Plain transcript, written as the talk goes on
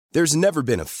There's never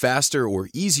been a faster or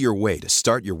easier way to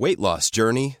start your weight loss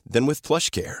journey than with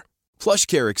PlushCare.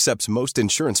 PlushCare accepts most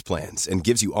insurance plans and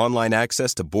gives you online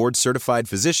access to board-certified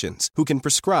physicians who can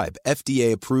prescribe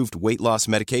FDA-approved weight loss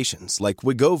medications like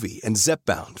Wegovy and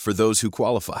Zepbound for those who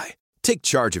qualify. Take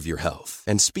charge of your health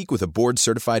and speak with a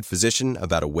board-certified physician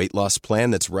about a weight loss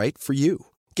plan that's right for you.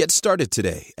 Get started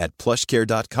today at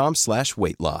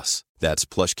plushcare.com/weight-loss. That's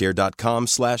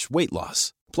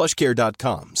plushcare.com/weight-loss.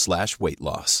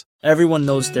 plushcare.com/weight-loss. Everyone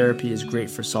knows therapy is great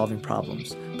for solving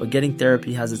problems, but getting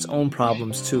therapy has its own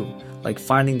problems too, like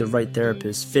finding the right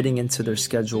therapist, fitting into their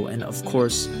schedule, and of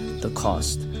course, the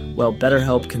cost. Well,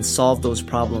 BetterHelp can solve those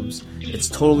problems. It's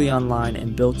totally online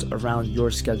and built around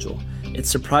your schedule. It's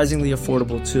surprisingly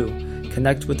affordable too.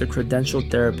 Connect with a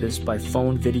credentialed therapist by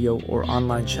phone, video, or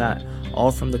online chat,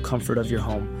 all from the comfort of your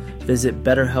home. Visit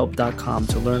BetterHelp.com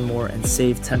to learn more and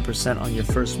save 10% on your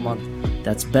first month.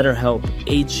 That's BetterHelp,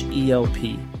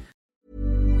 H-E-L-P.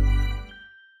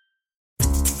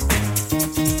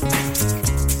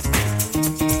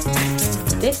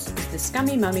 This is the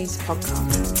Scummy Mummies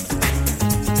podcast.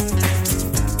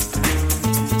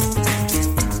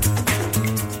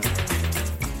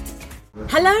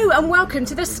 Hello and welcome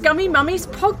to the Scummy Mummies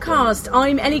podcast.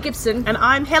 I'm Ellie Gibson. And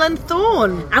I'm Helen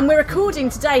Thorne. And we're recording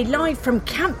today live from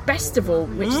Camp Festival,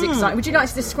 which is exciting. Would you like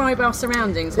to describe our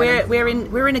surroundings, Helen?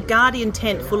 We're in a guardian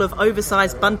tent full of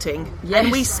oversized bunting. Yes.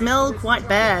 And we smell quite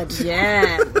bad.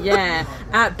 Yeah.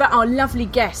 But our lovely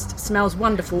guest smells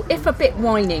wonderful, if a bit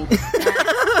whiny.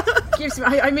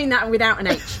 I mean that without an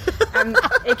H.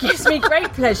 It gives me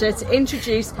great pleasure to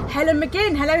introduce Helen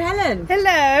McGinn. Hello, Helen.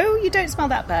 Hello. You don't smell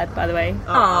that bad, by the way.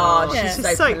 Oh,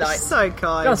 she's so polite. So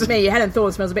kind. That's me. Helen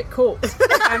Thorne smells a bit corpse.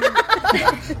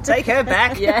 Take her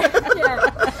back. Yeah.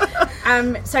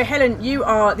 So, Helen, you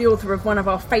are the author of one of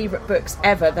our favourite books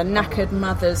ever, The Knackered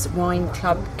Mother's Wine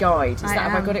Club Guide.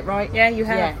 Have I got it right? Yeah, you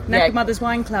have. Knackered Mother's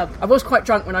Wine Club. I was quite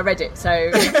drunk when I read it, so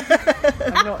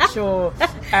I'm not sure.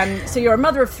 So you're a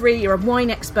mother of three, you're a wine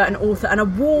expert, an author, an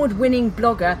award-winning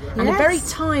blogger, and a very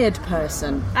tired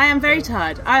person. I am very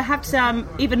tired. I have to say I'm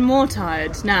even more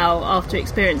tired now after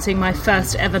experiencing my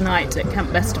first ever night at Camp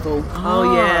Festival.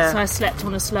 Oh, yeah. So I slept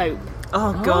on a slope.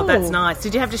 Oh, God, that's nice.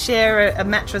 Did you have to share a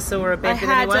mattress or a bed with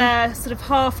anyone? I had a sort of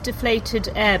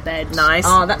half-deflated airbed. Nice.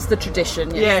 Oh, that's the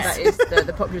tradition. Yes. That is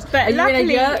the popular. But are luckily, you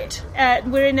in a yurt?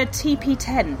 We're in a teepee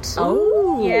tent.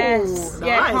 Oh. Yes.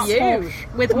 Nice. Yes.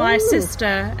 With my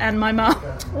sister and my mum.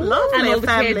 Lovely. And all the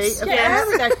family. kids. Yeah,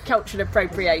 with their cultural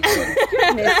appropriation.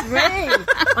 Goodness me.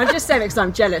 I'm just saying it because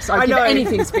I'm jealous. I'd give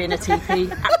anything to be in a teepee.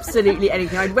 Absolutely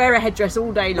anything. I'd wear a headdress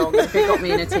all day long if it got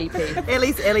me in a teepee.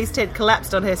 Ellie's tent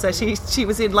collapsed on her, so she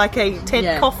was in like a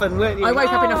tent coffin, weren't you? I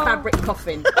woke up in a fabric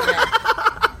coffin. Yeah.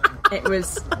 It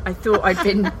was, I thought I'd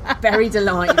been buried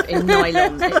alive in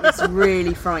nylon. It was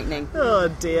really frightening. Oh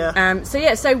dear.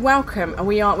 So welcome, and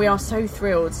we are so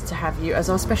thrilled to have you as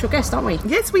our special guest, aren't we?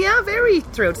 Yes, we are very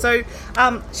thrilled. So,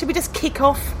 should we just kick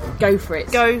off? Go for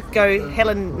it. Go,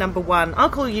 Helen, number one. I'll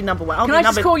call you number one. Can I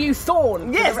just call you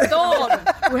Thorne? Yes, Thorne.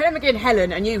 Well, Helen McGinn,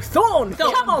 Helen, and you Thorne.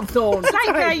 Come on, Thorne. It's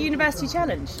like a university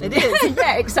challenge. It is.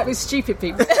 Yeah, except with stupid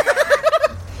people.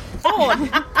 Thorne.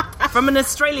 From an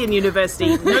Australian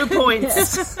university, no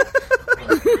points.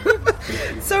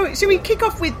 So, should we kick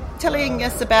off with telling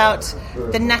us about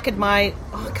the knackered I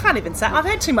can't even say. I've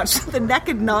had too much. The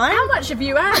Knackered 9. How much have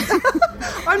you had?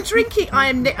 I'm drinking.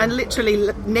 I'm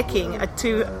literally necking a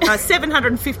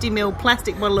 750ml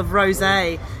plastic bottle of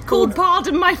rosé called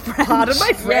Pardon My French. Pardon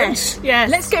My French. Yes.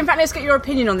 Let's get your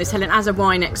opinion on this, Helen, as a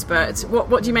wine expert.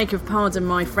 What do you make of Pardon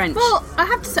My French? Well, I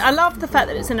have to say, I love the fact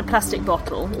that it's in a plastic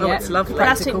bottle. Oh, it's lovely.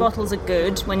 Plastic bottles are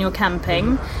good when you're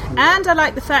camping, and I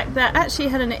like the fact that actually,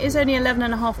 Helen, it is only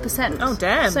 11.5%. Oh,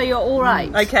 damn! So you're all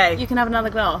right. Okay, you can have another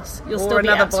glass. You'll or still be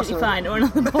absolutely bottle. Fine. Or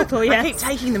another bottle. Yes. I keep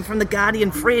taking them from the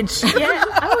Guardian fridge. Yeah.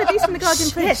 Oh, are these from the Guardian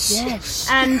fridge? Yes.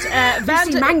 And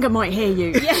Lucy Manga might hear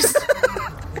you. Yes.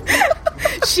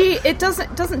 It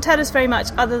doesn't tell us very much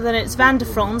other than it's Vin de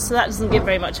France, so that doesn't give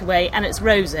very much away, and it's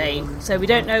rosé, so we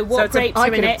don't know what grapes are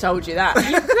in it. I could have told you that.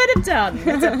 You could have done.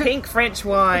 It's a pink French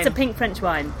wine. It's a pink French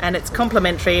wine, and it's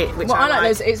complimentary. Which I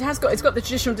like those. It's got the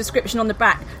traditional description on the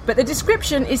back, but the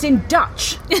description is in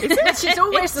Dutch, which is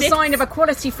always the sign of a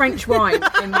quality French wine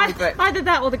in my book. Either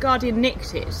that or the Guardian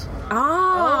nicked it.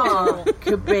 Oh,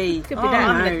 could be. Could be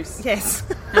that. Knows. Yes.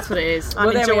 That's what it is. I'm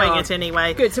Well, there we enjoying are. it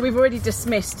anyway. Good. So we've already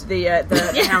dismissed the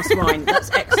house wine.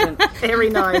 That's excellent. Very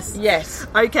nice. Yes.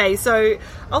 Okay, so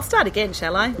I'll start again,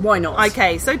 shall I? Why not?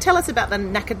 Okay, so tell us about the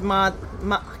Knackered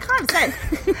I can't say it.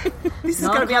 This is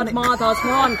going to be on the... Mother's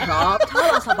Wine Club.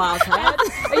 Tell us about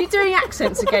it. Are you doing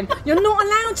accents again? You're not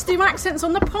allowed to do accents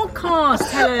on the podcast,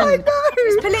 Helen. I know.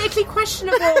 It's politically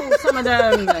questionable, some of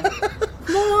them.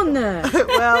 Come on.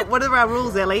 Well, what are our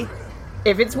rules, Ellie?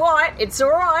 If it's white, it's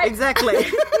all right. Exactly.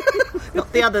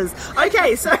 Not the others.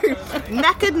 Okay, so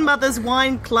Knackered Mother's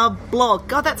Wine Club blog.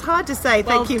 God, that's hard to say.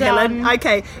 Well Thank you, done. Helen.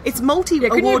 Okay, it's multi-award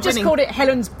Couldn't you have just winning. called it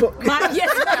Helen's book?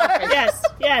 Yes.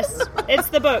 It's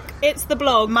the book. It's the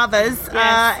blog. Mothers,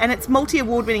 Yes. and it's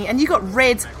multi-award winning, and you got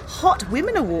Red's Hot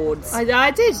Women Awards. I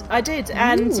did,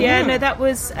 and that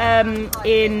was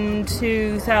in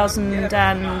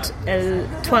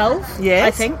 2012. Yes.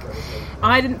 I think.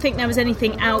 I didn't think there was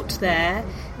anything out there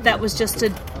that was just a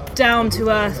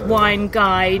down-to-earth wine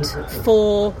guide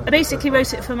for... I basically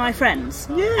wrote it for my friends.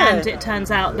 Yeah. And it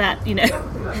turns out that,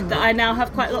 that I now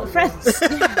have quite a lot of friends,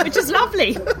 which is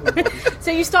lovely. So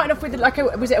you started off with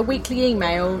was it a weekly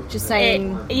email just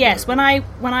saying... Yes, when I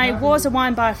was a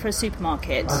wine buyer for a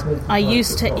supermarket, I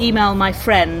used to email my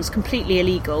friends, completely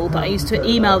illegal, but I used to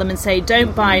email them and say,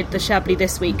 don't buy the Chablis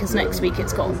this week because next week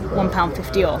it's got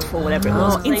 £1.50 off or whatever it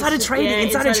was. Oh, insider trading, Yeah,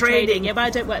 insider trading. Yeah, but I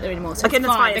don't work there anymore, so Okay, it's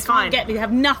that's fine, They it's can't fine. get me, they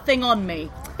have nothing on me.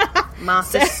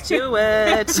 Master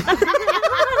Stewart.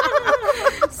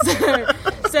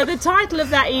 So the title of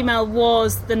that email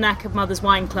was the Knackered Mother's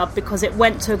Wine Club because it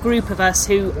went to a group of us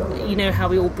who, you know how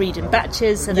we all breed in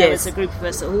batches, and there Yes. was a group of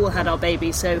us that all had our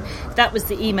babies, so that was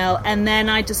the email. And then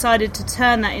I decided to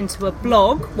turn that into a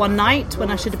blog one night when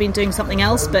I should have been doing something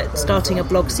else, but starting a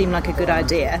blog seemed like a good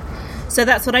idea. So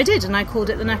that's what I did, and I called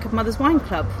it the Knackered Mother's Wine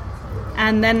Club.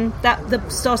 And then that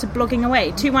started blogging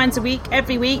away. 2 wines a week,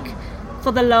 every week,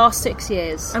 for the last 6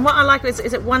 years. And what I like is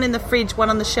it one in the fridge, one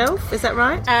on the shelf? Is that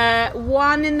right?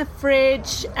 One in the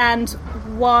fridge and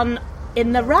one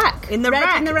in the rack. In the red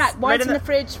rack. in the rack. White Red in the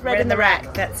fridge, red in the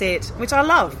rack. That's it. Which I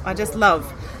love. I just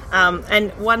love.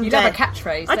 And one You day... love a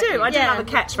catchphrase, I don't do. you? I do Yeah. love a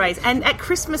catchphrase. And at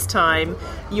Christmas time,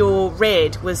 your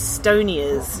red was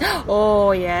Stonia's.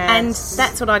 Oh, yeah. And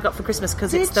that's what I got for Christmas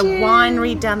because it's Did the you?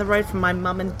 winery down the road from my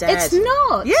mum and dad. It's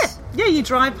not. Yeah, you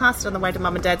drive past it on the way to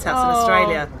mum and dad's house in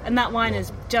Australia. And that wine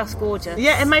is just gorgeous.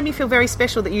 Yeah, it made me feel very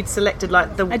special that you'd selected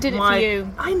like the. I did it for you.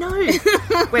 I know.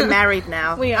 We're married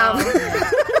now. We are.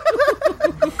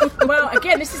 Well,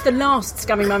 again, this is the last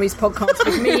Scummy Mummies podcast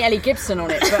with me, Ellie Gibson,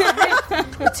 on it. But I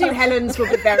think the two Helens will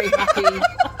be very happy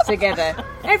together.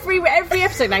 Every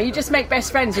episode now, you just make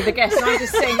best friends with the guests, and I'm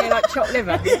just sitting here like chopped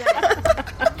liver,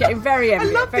 getting very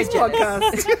envious. I love very this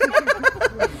jealous.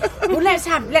 podcast. Well, let's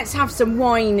have some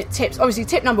wine tips. Obviously,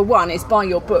 tip number one is buy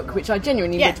your book, which I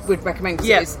genuinely Yes. would recommend because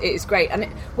Yes. it is great. And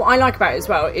what I like about it as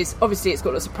well is obviously it's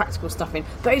got lots of practical stuff in,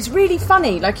 but it's really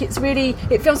funny. Like it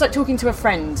feels like talking to a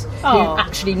friend who Oh.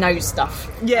 actually knows stuff.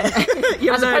 Yeah,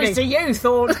 you're As learning. opposed to you,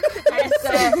 Thorn.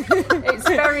 It's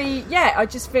very, I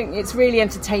just think it's really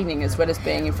entertaining as well as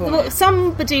being informative. Well,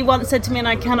 somebody once said to me, and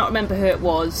I cannot remember who it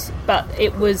was, but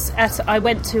it was I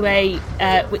went to a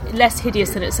less hideous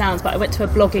than it sounds, but I went to a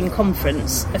blogging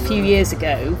conference a few years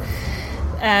ago,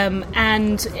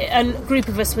 and a group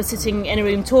of us were sitting in a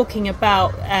room talking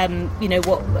about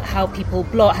how people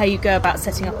blog, how you go about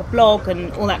setting up a blog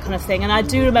and all that kind of thing. And I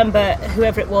do remember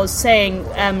whoever it was saying,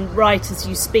 write as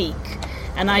you speak,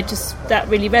 and that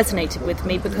really resonated with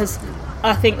me because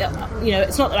I think that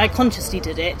it's not that I consciously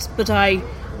did it, but I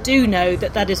do know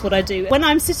that is what I do. When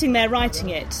I'm sitting there writing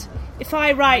it, if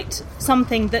I write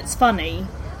something that's funny,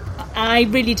 I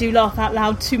really do laugh out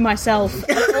loud to myself.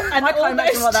 And I can't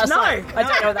imagine what that's no, like. I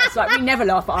don't know what that's like. We never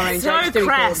laugh at our own jokes, do we,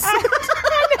 crass. Thorn?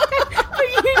 But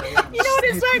you know what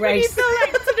it's like when you Grace. feel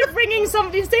like sort of bringing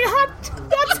somebody and saying,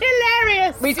 that's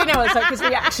hilarious. We do know what it's like because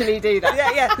we actually do that.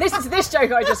 Yeah. Listen to this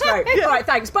joke I just wrote. All right,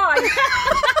 thanks, bye.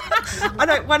 I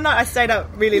know. One night I stayed up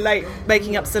really late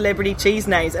making up celebrity cheese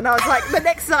names, and I was like, the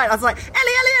next night I was like,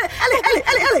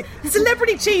 Ellie,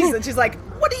 celebrity cheese, and she's like,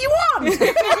 what do you want?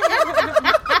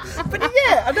 But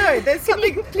yeah, I know. There's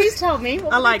something. Please tell me,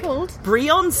 what I was like it called?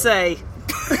 Beyonce.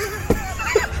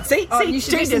 See, You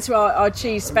should listen to our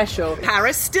cheese special.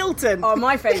 Paris Stilton. Oh,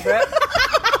 my favourite.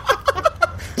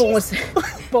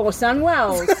 Borsan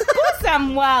Wells.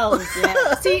 Sam Wells.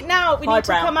 Yeah. See, now we need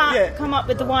to Highbrow. come up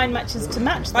with the wine matches to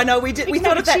match them. I know we did. We can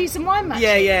thought have of a that. cheese and wine match.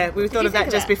 Yeah. We thought you of that think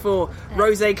of just that? before.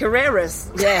 Rosé Carreras.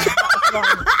 Yeah,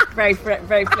 that's right.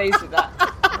 Very pleased with that.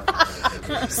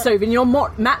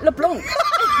 Sauvignon Matt LeBlanc.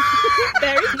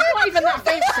 Very Not even that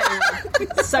famous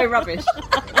anymore. So rubbish.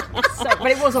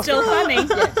 But it was still funny.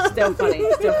 Yeah, still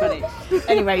funny.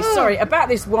 Anyway, sorry about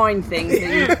this wine thing.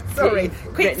 Sorry.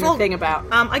 Quick thing about.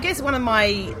 I guess one of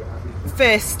my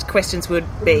first questions would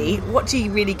be, what do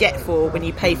you really get for when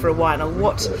you pay for a wine, or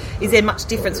what is there much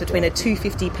difference between a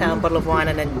 £250 bottle of wine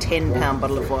and a £10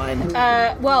 bottle of wine?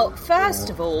 Well, first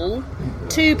of all,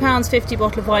 £2.50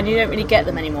 bottle of wine, you don't really get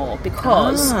them anymore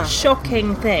because,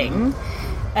 shocking thing,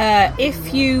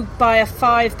 if you buy a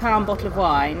 £5 bottle of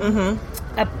wine,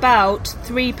 about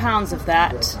 £3 of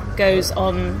that goes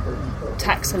on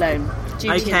tax alone.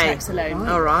 Duty and tax alone.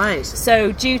 All right.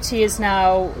 So duty is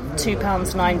now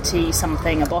 £2.90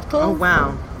 something a bottle. Oh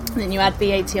wow! And then you add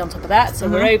VAT on top of that, so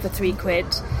we're over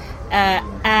 £3.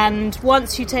 And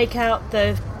once you take out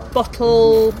the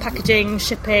bottle, packaging,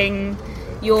 shipping,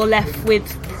 you're left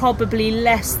with probably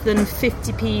less than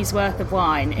 50p's worth of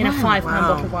wine in a £5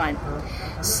 bottle of wine.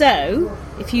 So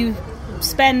if you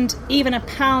spend even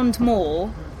 £1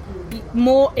 more,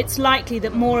 it's likely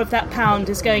that more of that pound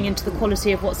is going into the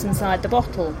quality of what's inside the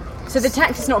bottle. So the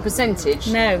tax is not a percentage?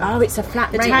 No. Oh, it's a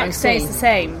flat rate. The tax stays the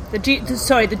same. The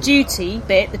duty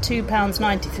bit, the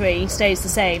 £2.93, stays the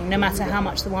same no matter how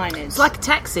much the wine is. It's like a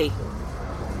taxi.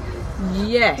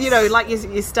 Yes. You know, like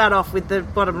you start off with the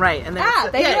bottom rate and then...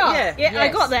 there you are. Yeah. Yes. I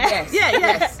got there. Yes.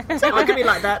 Yes. I could be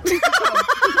like that.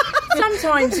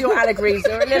 Sometimes your allegories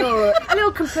are a little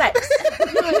complex, a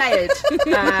little layered.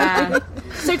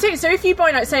 So if you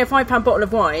buy, like, say, a £5 bottle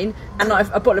of wine and like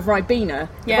a bottle of Ribena,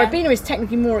 Ribena is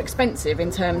technically more expensive in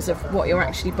terms of what you're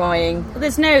actually buying. Well,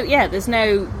 there's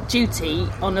no duty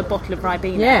on a bottle of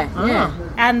Ribena. Yeah.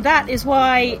 And that is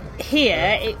why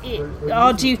here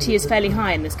our duty is fairly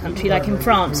high in this country. Like in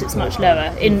France, it's much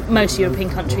lower. In most European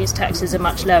countries, taxes are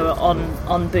much lower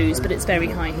on booze, but it's very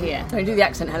high here. Don't do the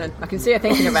accent, Helen. I can see her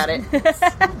thinking about it.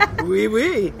 Oui,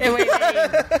 oui.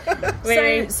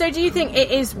 So do you think it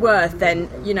is worth then,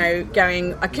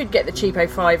 going, I could get the cheapo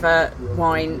fiver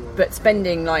wine, but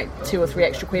spending like £2 or £3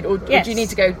 extra quid, or do you need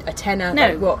to go a tenner? No,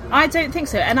 like what? I don't think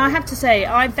so. And I have to say,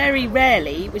 I very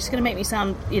rarely, which is going to make me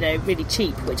sound, really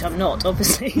cheap, which I'm not,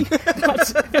 obviously,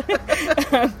 but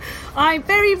I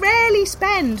very rarely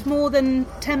spend more than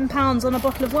 £10 on a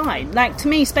bottle of wine. Like, to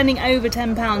me, spending over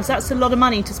 £10, that's a lot of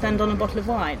money to spend on a bottle of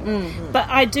wine. Mm-hmm. But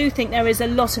I do think there is a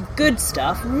lot of good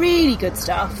stuff, really good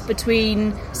stuff,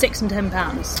 between £6 and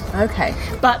 £10. Okay.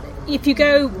 But if you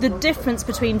go the difference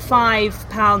between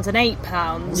 £5 and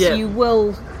 £8, you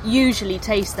will usually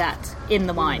taste that in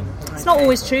the wine. It's not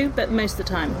always true, but most of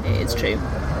the time it is true.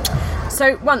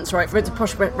 So once, right, we went to a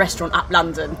posh restaurant up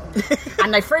London,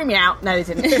 and they threw me out. No,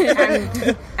 they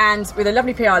didn't. And with a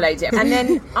lovely PR lady. And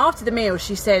then after the meal,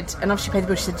 she said, and after she paid the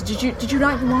bill, she said, "Did you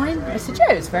like the wine?" I said,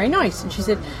 "Yeah, it was very nice." And she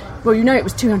said, "Well, it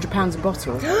was £200 a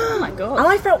bottle." Oh my god! And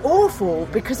I felt awful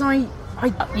because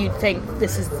you'd think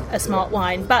this is a smart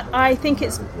wine, but I think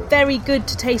it's very good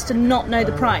to taste and not know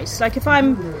the price. Like, if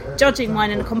I'm judging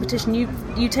wine in a competition, you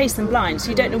taste them blind, so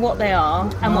you don't know what they are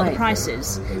and what the price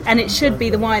is, and it should be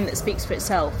the wine that speaks for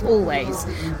itself always.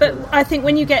 But I think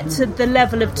when you get to the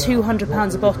level of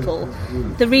 £200 a bottle,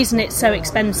 the reason it's so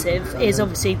expensive is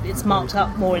obviously it's marked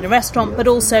up more in a restaurant, but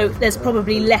also there's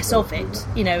probably less of it.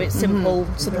 it's simple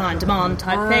supply and demand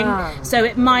type thing, so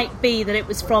it might be that it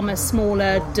was from a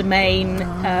smaller domain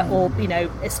or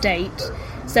estate,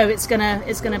 so it's gonna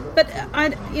but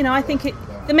I think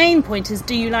the main point is,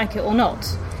 do you like it or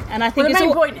not? And I think the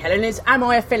main point, Helen, is, am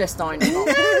I a Philistine or not?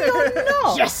 No, you're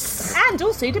not. Yes. And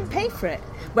also, you didn't pay for it.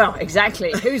 Well,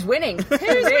 exactly. Who's winning?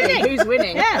 Who's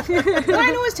winning? Yeah.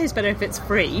 Wine always tastes better if it's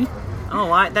free.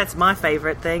 Oh, that's my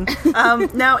favourite thing.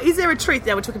 Now, is there a truth,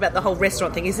 now we're talking about the whole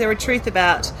restaurant thing, is there a truth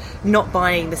about not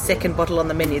buying the second bottle on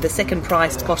the menu, the second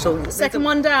priced bottle? Second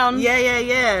one down. Yeah.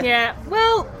 Yeah,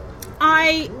 well,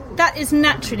 that is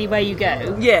naturally where you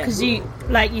go. Yeah. Because you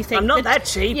think... I'm not that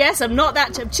cheap. Yes, I'm not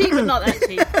that cheap. Cheap, but not that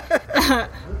cheap.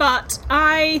 But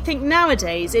I think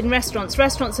nowadays in restaurants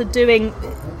are doing...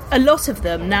 A lot of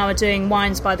them now are doing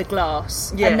wines by the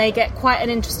glass, and they get quite an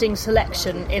interesting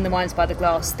selection in the wines by the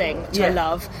glass thing, which I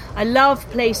love. I love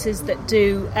places that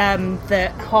do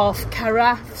the half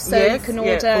carafe, so you can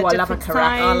order different I love a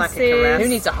carafe. I like a carafe. Who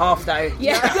needs a half though?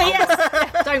 Yeah,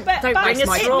 yes. Don't waste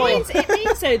my straw. It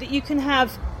means so that you can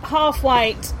have half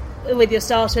white with your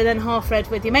starter, then half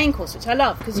red with your main course, which I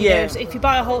love, because if you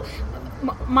buy a whole...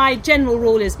 My general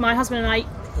rule is my husband and I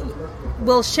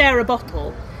will share a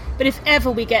bottle. But if ever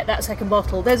we get that second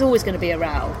bottle, there's always going to be a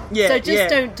row. So just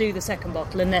don't do the second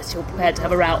bottle unless you're prepared to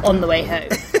have a row on the way home,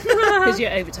 because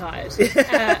you're overtired.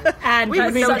 And we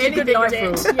would such a good life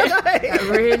rule. That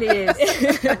really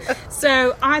is.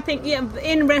 So I think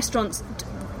in restaurants,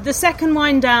 the second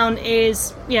wine down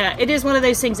is, it is one of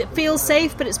those things. It feels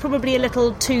safe, but it's probably a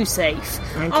little too safe.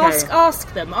 Okay.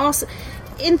 Ask them.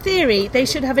 In theory, they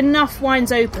should have enough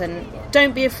wines open.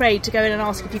 Don't be afraid to go in and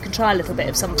ask if you can try a little bit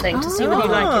of something to see what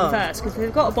you like in first. Because if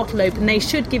they've got a bottle open, they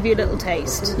should give you a little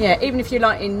taste. Yeah, even if you're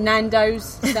like in Nando's,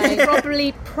 say.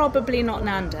 Probably not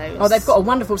Nando's. Oh, they've got a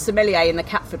wonderful sommelier in the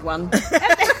Catford one.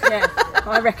 Yeah,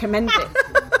 I recommend it.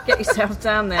 Get yourself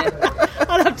down there.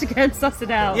 I'll have to go and suss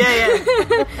it out.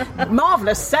 Yeah.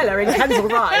 Marvellous cellar in Kensal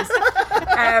Rise.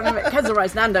 Kensal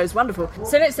Rise Nando's, wonderful.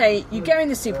 So let's say you go in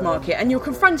the supermarket and you're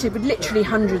confronted with literally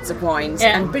hundreds of wines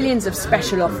and billions of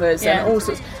special offers and all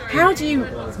sorts. Where do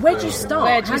you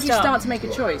start? How do you start to make a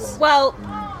choice? Well,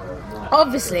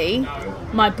 obviously,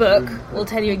 my book will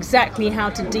tell you exactly how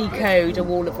to decode a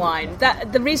wall of wine.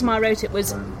 The reason I wrote it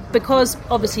was because,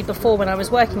 obviously, before when I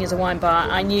was working as a wine bar,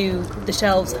 I knew the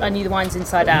shelves, I knew the wines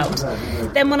inside out.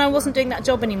 Then when I wasn't doing that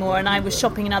job anymore and I was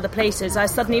shopping in other places, I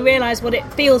suddenly realised what it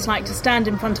feels like to stand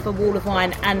in front of a wall of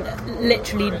wine and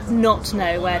literally not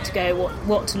know where to go,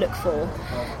 what to look for.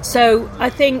 So I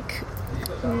think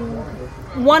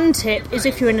one tip is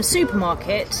if you're in a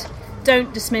supermarket,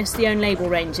 don't dismiss the own label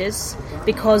ranges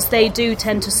because they do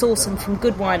tend to source them from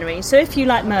good wineries. So if you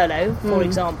like Merlot, for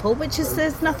example,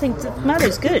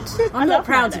 Merlot's good. I'm not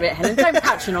proud of it, Helen. Don't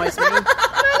patronise me.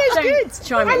 Merlot's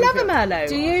good. I love a Merlot.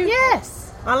 Do you?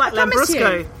 Yes. I like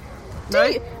Lambrusco.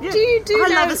 I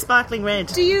love a sparkling red.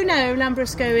 Do you know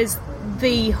Lambrusco is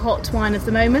the hot wine of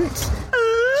the moment?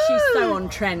 She's so on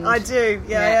trend. I do,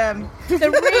 I am. The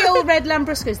real red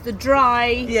Lambruscos, the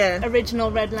dry,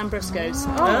 original red Lambruscos.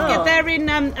 Yeah, they're in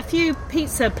a few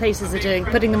pizza places are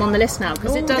putting them on the list now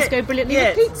because it does go brilliantly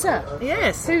with pizza.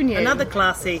 Yes. Who knew? Another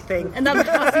classy thing.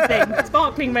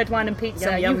 Sparkling red wine and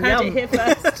pizza. Yum, you heard yum. it here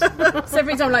first. So, for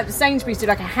example, like the Sainsbury's do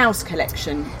like a house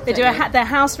collection. They do their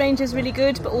house range is really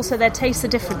good, but also their Taste the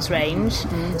Difference range.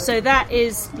 So that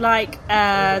is like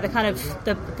the kind of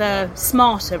the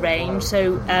smarter range.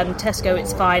 So Tesco,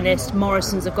 It's Finest.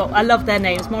 Morrison's have got. I love their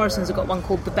names. Morrison's have got one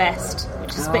called The Best,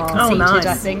 which is a bit conceited, nice.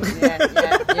 I think.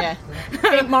 Yeah.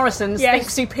 Think Morrison's. Yes. Think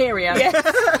Superior. Yes.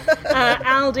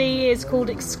 Aldi is called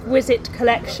Exquisite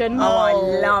Collection. Oh, I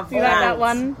love you that. like that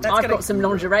one? I've got some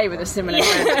lingerie with a similar name.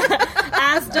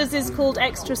 Asda's is called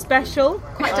Extra Special.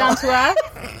 Quite down to earth.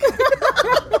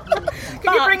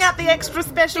 Can you bring out the extra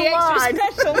special wine?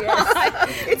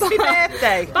 It's my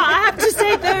birthday. But I have to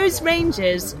say, those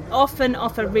ranges often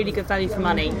offer really good value for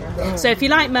money. So if you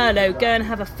like Merlot, go and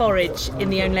have a forage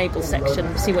in the own label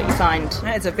section. See what you find.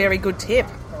 That is a very good tip.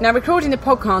 Now, recording the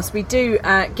podcast, we do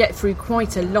get through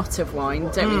quite a lot of wine,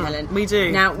 don't we, Helen? We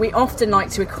do. Now, we often like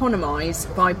to economise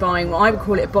by buying what I would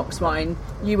call it a box wine.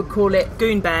 You would call it...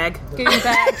 Goon bag.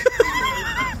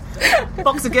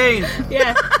 Box of goon.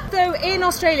 Yeah. So in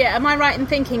Australia, am I right in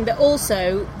thinking that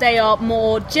also they are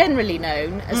more generally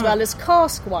known as well as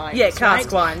cask wines? Yeah,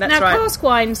 cask wine, that's right. Now, cask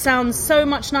wine sounds so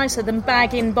much nicer than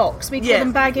bag-in-box. We call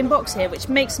them bag-in-box here, which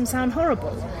makes them sound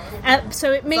horrible.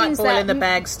 So it means like boil that... in the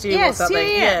bag stew yes, or something.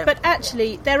 Yeah. But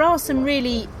actually, there are some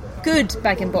really good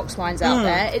bag-in-box wines out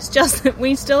there. It's just that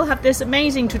we still have this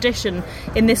amazing tradition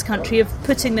in this country of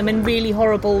putting them in really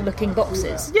horrible-looking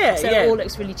boxes. So it all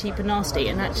looks really cheap and nasty,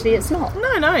 and actually it's not. No,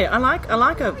 I like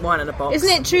a wine in a box. Isn't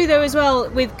it true, though, as well,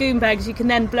 with goon bags, you can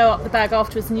then blow up the bag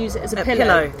afterwards and use it as a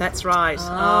pillow? That's right.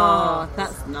 Oh,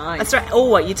 that's nice. That's right.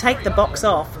 Or you take the box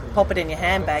off, pop it in your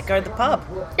handbag, go to the pub.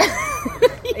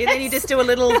 And then you just do a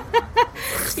little...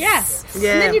 Yes.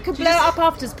 Yeah. And then you can blow it up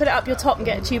afterwards, put it up your top and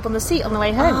get a tube on the seat on the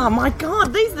way home. Oh, my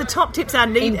God. These are the top tips I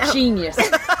need. Ingenious.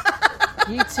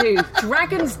 You two.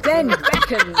 Dragon's Den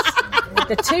beckons.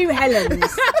 The two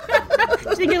Helens. Do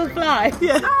you think it'll fly?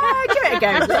 Yeah. Give it a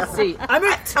go. Let's see. I'm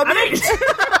out.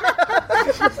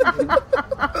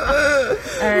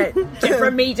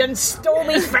 Deborah Meaden,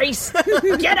 stormy face.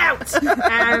 Get out.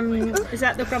 Is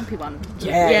that the grumpy one?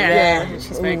 Yeah.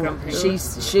 She's very grumpy. She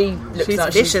looks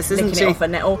like vicious, she's isn't licking she? it off her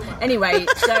nettle. Anyway,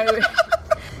 so...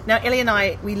 Now, Ellie and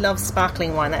I, we love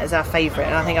sparkling wine. That is our favourite.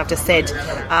 And I think I've just said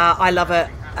I love a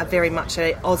very much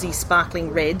a Aussie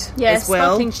sparkling red as well.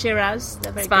 Sparkling Shiraz.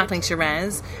 They're very Sparkling good.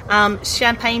 Shiraz.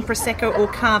 Champagne, Prosecco or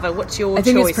Cava. What's your I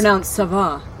think choice? it's pronounced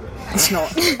Savar. It's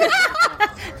not.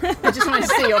 I just wanted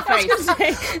to see your face.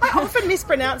 I often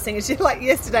mispronouncing. It's just like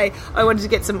yesterday, I wanted to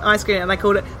get some ice cream and I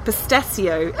called it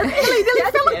pistachio. And Ellie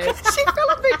she fell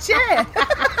off her chair.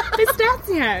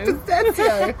 Pistachio.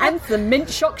 Pistachio. And the mint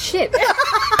shock ship.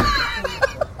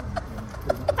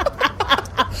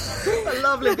 A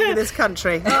lovely thing in this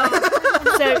country.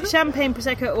 So, champagne,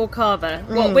 Prosecco or Cava.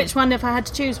 Which one if I had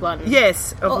to choose one?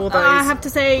 Yes, of all those. I have to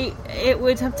say it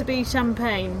would have to be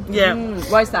champagne. Yeah.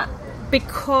 Why is that?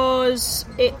 Because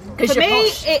for you're me,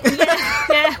 posh.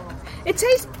 it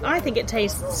tastes. I think it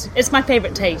tastes. It's my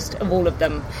favourite taste of all of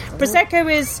them. Prosecco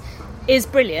is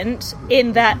brilliant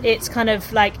in that it's kind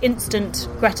of like instant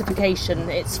gratification.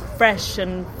 It's fresh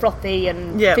and frothy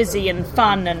and fizzy and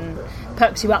fun and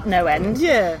perks you up no end.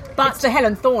 Yeah. But it's the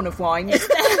Helen Thorne of wine.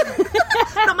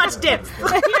 Not much depth.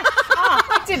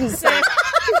 I didn't say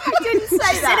She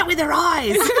said it with her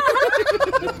eyes.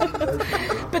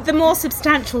 But the more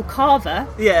substantial Cava,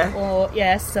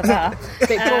 Sava,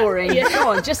 bit boring. yeah.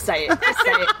 Go on, just say it.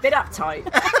 Bit uptight.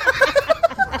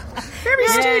 Very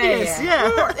studious,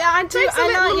 I do. Takes a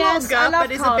little longer, I love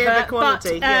but it's Cava, a bit of a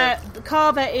quality. But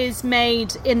Cava is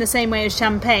made in the same way as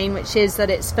champagne, which is that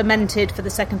it's fermented for the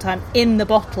second time in the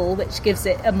bottle, which gives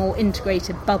it a more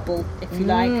integrated bubble, if you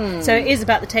like. So it is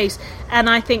about the taste, and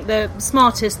I think the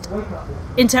smartest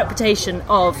interpretation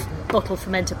of bottle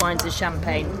fermented wines is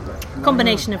champagne.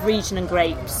 Combination of region and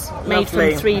grapes, made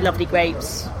from 3 lovely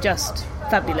grapes, just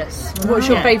fabulous. What's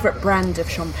your favourite brand of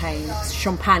champagne?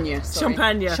 Champagne.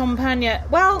 Champagne.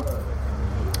 Well,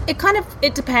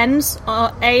 it depends.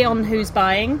 On who's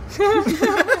buying.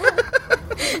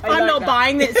 I'm not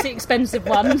buying the expensive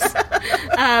ones.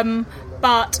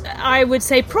 But I would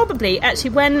say probably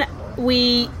actually when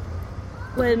we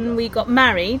got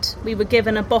married, we were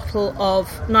given a bottle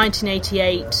of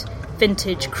 1988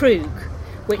 vintage Krug,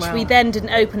 which we then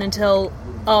didn't open until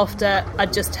after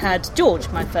I'd just had George,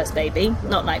 my first baby.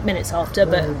 Not like minutes after,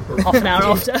 but half an hour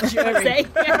after, I should say.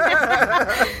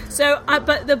 So,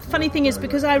 but the funny thing is,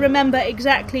 because I remember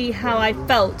exactly how I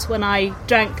felt when I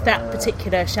drank that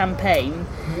particular champagne,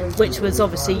 which was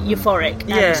obviously euphoric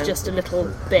and just a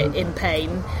little bit in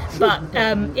pain. But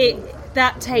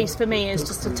that taste for me is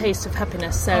just a taste of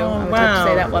happiness, so I would have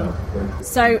to say that one.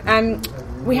 So,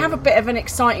 we have a bit of an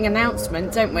exciting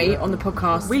announcement, don't we, on the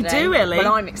podcast We today? do, Ellie.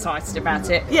 Well, I'm excited about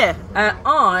it. Yeah.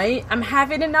 I am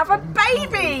having another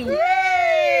baby!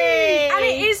 Yay! And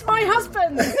it is my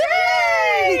husband!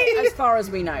 Yay! As far as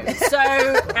we know. So,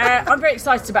 I'm very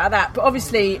excited about that, but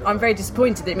obviously I'm very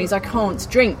disappointed that it means I can't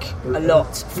drink a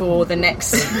lot for the next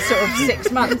sort of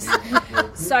 6 months.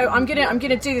 So I'm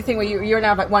gonna do the thing where you're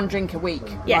allowed like 1 drink a week,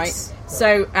 Yes. right?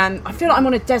 So I feel like I'm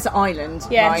on a desert island.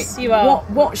 Yes, right? you are.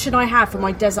 What should I have for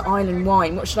my desert island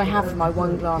wine? What should I have for my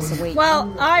 1 glass a week?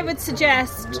 Well, I would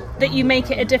suggest that you make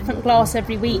it a different glass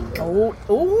every week. Oh.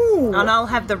 And I'll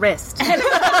have the rest.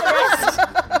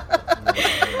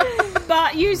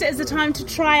 But use it as a time to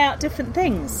try out different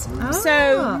things.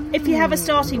 So if you have a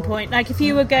starting point, like if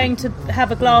you were going to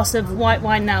have a glass of white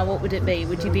wine now, what would it be?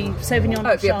 Would you be Sauvignon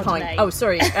it'd be a Chardonnay? pint. Oh,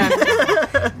 sorry.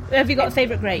 Have you got a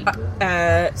favourite grape?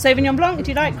 Sauvignon Blanc?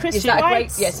 Do you like crisp Is that a grape?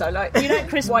 whites? Yes, I like. Do you like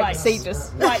crisp white whites? seedless.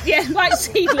 White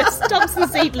seedless. Thompson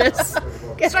seedless.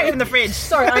 Straight from the fridge.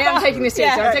 Sorry, I am taking this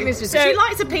seriously. I'm taking this seriously. She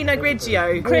likes a Pinot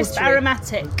Grigio. Crisp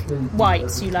aromatic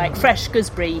whites you like, fresh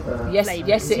gooseberry flavours.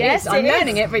 Yes, it is. I'm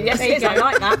learning it, but yes, it is. I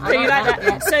like that. So you like that?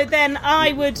 Yes. So then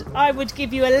I would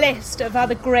give you a list of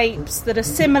other grapes that are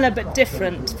similar but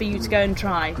different for you to go and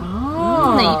try.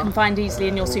 That you can find easily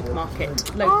in your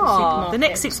supermarket, local supermarket. The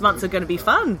next 6 months are going to be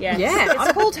fun. Yes. Yeah.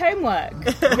 It's called homework,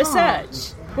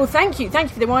 research. Well, thank you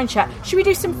for the wine chat. Should we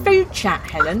do some food chat,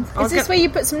 Helen? Is this where you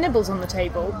put some nibbles on the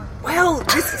table? Well,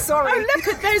 sorry. Oh, look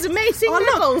at those amazing Oh,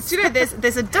 look, nibbles! do you know,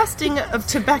 there's a dusting of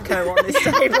tobacco on this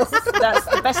table. That's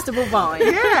the festival vine.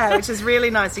 Yeah, which is really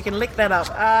nice. You can lick that up.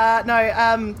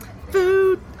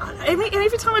 Food. Every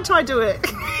time I try to do it,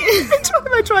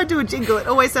 a jingle, it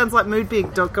always sounds like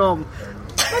moodbig.com.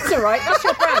 That's all right. That's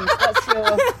your brand. That's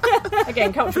your,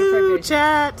 again, cultural Food privilege.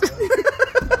 chat.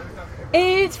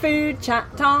 It's food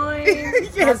chat time.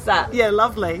 How's that? Yeah,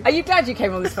 lovely. Are you glad you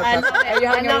came on this podcast? I love it. Are you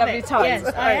having I a love lovely it. time? Yes,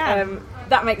 I am.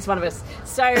 That makes one of us.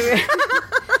 So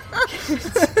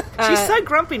She's so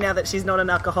grumpy now that she's not an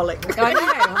alcoholic. I know.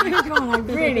 Oh my God, I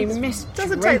really miss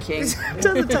Doesn't take drinking.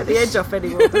 the edge off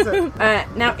anymore, does it?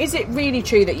 Now, is it really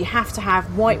true that you have to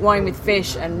have white wine with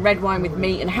fish and red wine with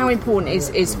meat? And how important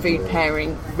is food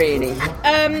pairing, really?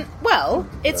 Well,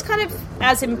 it's kind of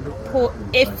as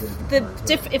important if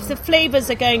the flavours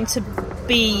are going to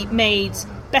be made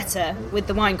better with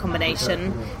the wine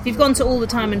combination. If you've gone to all the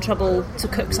time and trouble to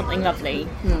cook something lovely,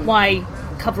 why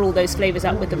cover all those flavours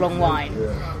up with the wrong wine?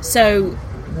 So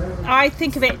I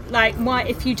think of it like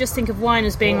if you just think of wine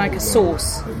as being like a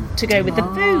sauce to go with the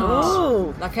food.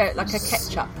 Oh, Like a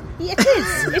ketchup. It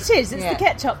is. It's Yeah. the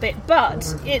ketchup bit,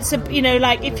 but it's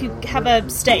like if you have a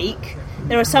steak,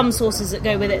 there are some sauces that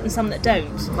go with it and some that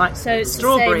don't. Like so it's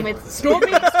strawberry. the same with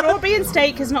strawberry and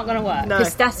steak is not going to work. No.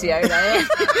 Pistachio, there.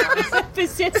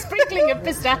 Sprinkling of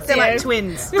pistachio. they're like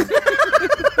twins.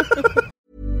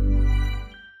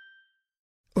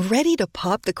 Ready to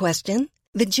pop the question?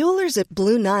 The jewelers at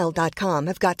BlueNile.com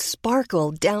have got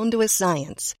sparkle down to a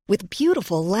science with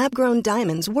beautiful lab-grown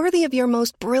diamonds worthy of your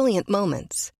most brilliant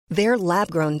moments. Their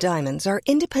lab-grown diamonds are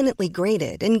independently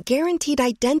graded and guaranteed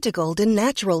identical to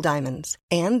natural diamonds,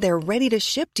 and they're ready to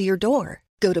ship to your door.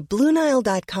 Go to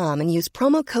BlueNile.com and use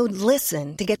promo code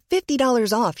LISTEN to get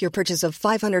 $50 off your purchase of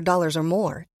 $500 or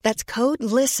more. That's code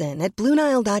LISTEN at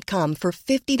BlueNile.com for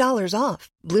 $50 off.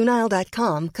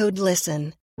 BlueNile.com, code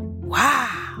LISTEN.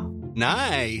 Wow.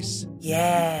 Nice.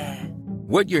 Yeah.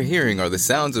 What you're hearing are the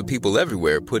sounds of people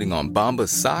everywhere putting on Bombas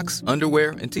socks,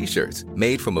 underwear, and T-shirts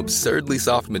made from absurdly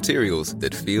soft materials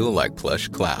that feel like plush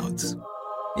clouds.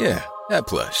 Yeah, that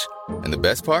plush. And the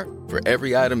best part? For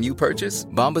every item you purchase,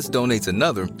 Bombas donates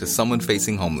another to someone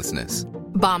facing homelessness.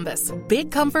 Bombas.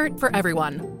 Big comfort for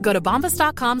everyone. Go to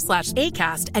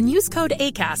bombas.com/ACAST and use code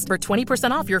ACAST for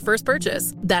 20% off your first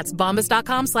purchase. That's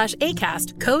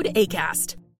bombas.com/ACAST. Code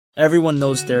ACAST. Everyone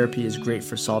knows therapy is great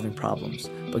for solving problems,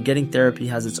 but getting therapy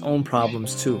has its own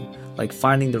problems too, like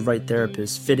finding the right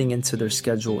therapist, fitting into their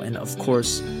schedule, and of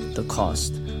course, the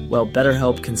cost. Well,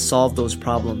 BetterHelp can solve those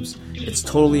problems. It's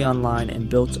totally online and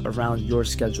built around your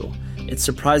schedule. It's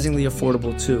surprisingly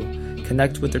affordable too.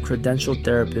 Connect with a credentialed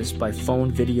therapist by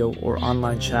phone, video, or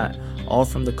online chat, all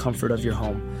from the comfort of your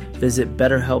home. Visit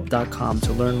BetterHelp.com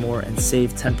to learn more and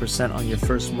save 10% on your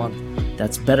first month.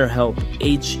 That's BetterHelp,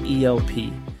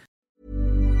 H-E-L-P.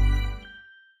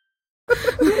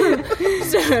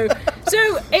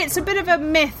 So it's a bit of a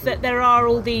myth that there are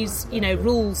all these,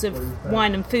 rules of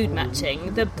wine and food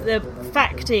matching. The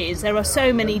fact is there are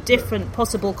so many different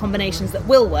possible combinations that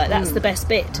will work. That's the best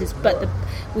bit.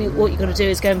 What you've got to do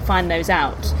is go and find those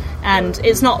out. And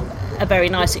it's not a very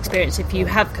nice experience if you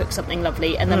have cooked something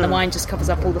lovely and then the wine just covers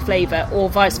up all the flavour, or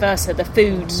vice versa. The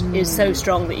food is so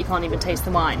strong that you can't even taste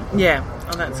the wine. Yeah,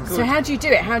 oh, that's good. So how do you do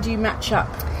it? How do you match up?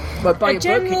 Well, by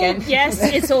your book again. Yes,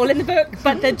 it's all in the book.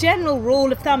 But the general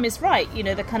rule of thumb is right.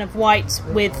 The kind of white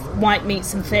with white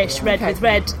meats and fish, red with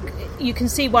red. You can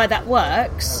see why that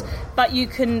works. But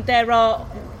there are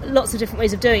lots of different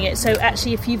ways of doing it. So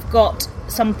actually, if you've got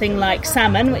something like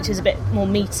salmon, which is a bit more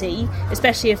meaty,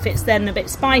 especially if it's then a bit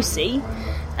spicy,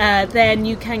 then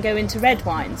you can go into red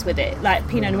wines with it, like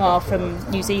Pinot Noir from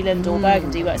New Zealand or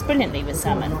Burgundy works brilliantly with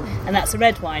salmon, and that's a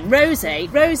red wine.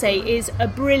 Rosé is a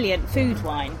brilliant food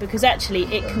wine because actually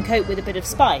it can cope with a bit of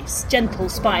spice, gentle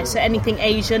spice. So anything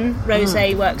Asian,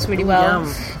 rosé works really well.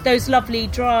 Those lovely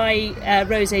dry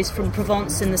rosés from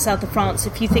Provence in the south of France,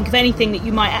 if you think of anything that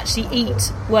you might actually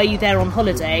eat were you there on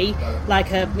holiday,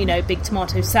 like a big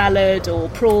tomato salad or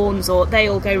prawns, or they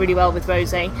all go really well with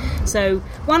rosé. So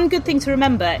one good thing to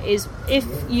remember is if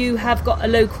you have got a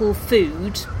local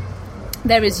food,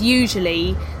 there is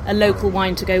usually a local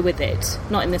wine to go with it.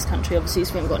 Not in this country, obviously,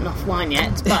 so we haven't got enough wine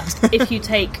yet. But if you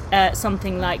take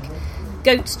something like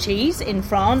goat's cheese in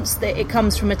France, it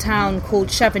comes from a town called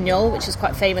Chavignol, which is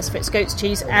quite famous for its goat's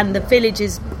cheese, and the village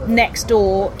is next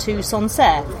door to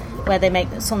Sancerre, where they make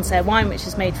the Sancerre wine, which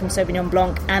is made from Sauvignon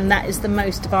Blanc, and that is the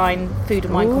most divine food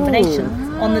and wine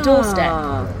combination on the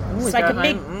doorstep. It's like a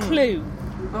big clue.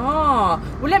 Well,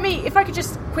 if I could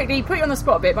just quickly put you on the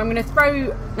spot a bit, but I'm going to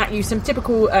throw at you some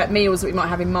typical meals that we might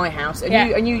have in my house,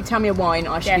 and you tell me a wine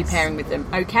I should be pairing with them,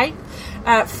 okay?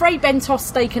 Fray Bentos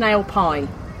steak and ale pie.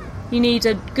 You need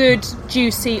a good,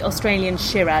 juicy Australian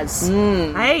Shiraz.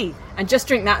 Hey! And just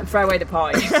drink that and throw away the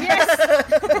pie. Yes!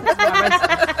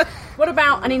 What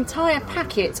about an entire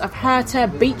packet of Herta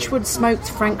Beechwood smoked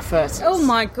Frankfurters? Oh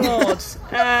my god!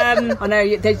 I know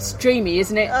it's dreamy,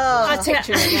 isn't it? I'm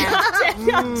picturing it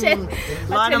now.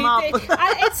 Line them up.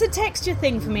 It's a texture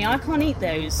thing for me. I can't eat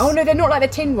those. Oh no, they're not like the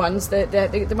tin ones. The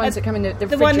ones that come in the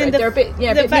refrigerator. One in they're a bit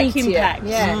the vacuum meatier. pack.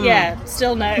 Yeah.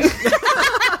 Still no.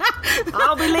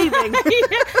 I'll be leaving.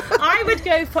 I would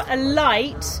go for a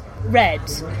light red.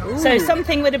 Ooh. So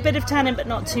something with a bit of tannin but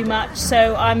not too much.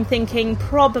 So I'm thinking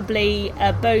probably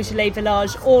a Beaujolais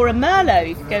Village or a Merlot.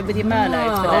 You could go with your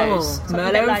Merlot for those.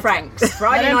 Merlot and Franks.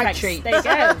 Friday night treat. There you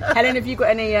go. Helen, have you got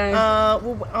any?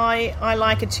 Well, I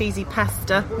like a cheesy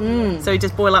pasta. So you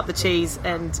just boil up the cheese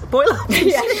and boil up the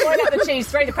cheese. Boil up the cheese,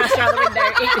 throw the pasta out the window,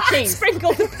 eat the cheese.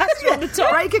 Sprinkle the pasta on the top.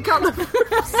 Break a couple of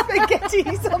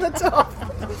spaghettis on the top.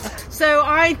 So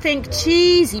I think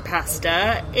cheesy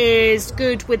pasta is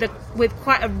good with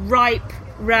quite a ripe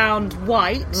round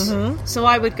white. So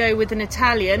I would go with an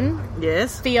Italian.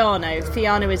 Yes. Fiano.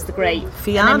 Fiano is the great.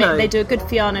 Fiano. They do a good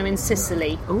Fiano in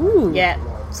Sicily. Ooh. Yeah.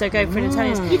 So go for an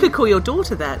Italian. You could call your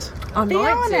daughter that. I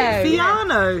like it.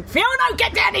 Fiano. Fiona,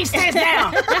 get down these stairs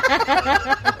now.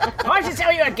 I have to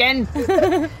tell you again.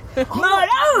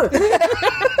 Merlot.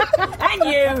 And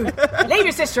you! Leave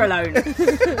your sister alone.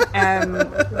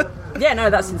 Yeah, no,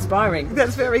 that's inspiring.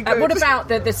 That's very good. What about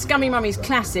the Scummy Mummy's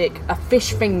classic, a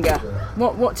fish finger?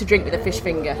 What to drink with a fish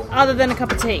finger? Other than a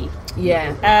cup of tea?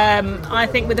 Yeah. I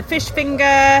think with a fish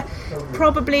finger,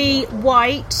 probably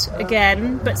white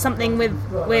again, but something with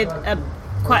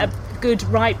quite a good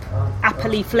ripe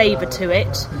appley flavour to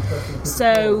it.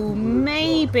 So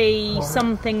maybe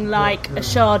something like a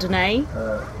Chardonnay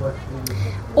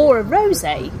or a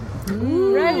rosé.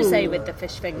 Rosé with the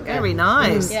fish finger. Very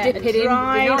nice. Yeah, Dip it in.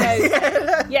 dry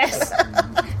rosé. Yes.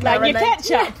 Like your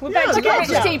ketchup. We're back to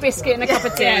ketchup. Tea biscuit and a cup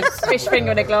of tea. Fish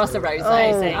finger and a glass of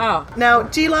rosé. Oh. Now,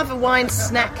 do you love a wine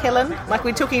snack, Helen? Like,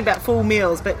 we're talking about full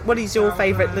meals, but what is your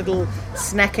favourite little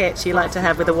snackette you like to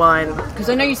have with a wine? Because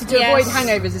I know you said to avoid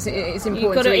hangovers, it's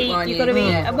important to eat wine. You've got to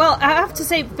eat. Well, I have to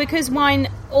say, because wine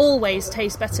always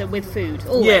tastes better with food,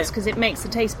 always, because it makes the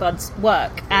taste buds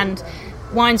work. And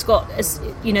wine's got,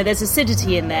 there's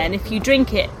acidity in there, and if you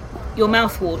drink it, your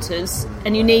mouth waters,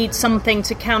 and you need something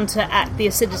to counteract the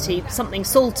acidity, something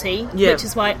salty, which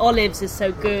is why olives is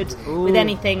so good with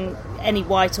anything, any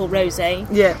white or rosé.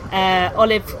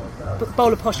 Olive,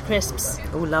 bowl of posh crisps.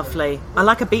 Oh, lovely. I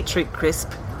like a beetroot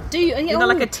crisp. Do you?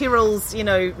 Like a Tyrrell's,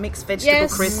 mixed vegetable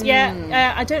crisp.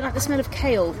 Yeah. I don't like the smell of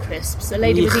kale crisps. A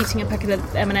lady was eating a packet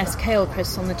of M&S kale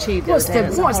crisps on the tube. What's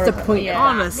the point?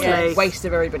 Honestly. Yeah, waste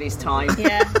of everybody's time.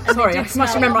 Yeah. Sorry, I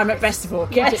must remember I'm at festival.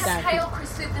 Yes. Kale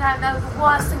crisps, they're the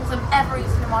worst things I've ever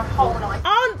eaten in my whole life.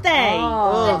 Aren't they?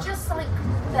 They're just like,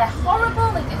 they're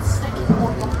horrible. They get stuck in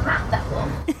all your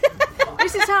mouth.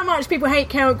 This is how much people hate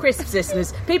kale crisps,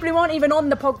 listeners. People who aren't even on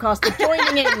the podcast are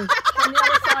joining in from the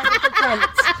other side of the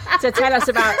tent to tell us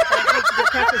about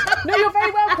kale crisps. No, you're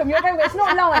very welcome. You're very welcome. It's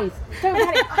not live. Don't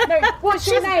panic. No, what's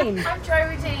your name? I'm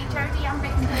Jodie and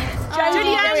Bickley.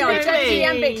 Jodie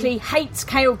Ann Bickley hates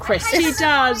kale crisps. She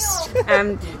does.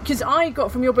 Because I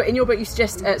got from your book, in your book you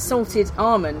suggest salted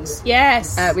almonds.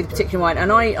 Yes. With particular wine,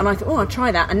 and I thought, I'll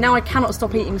try that, and now I cannot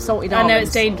stop eating salted almonds. I know,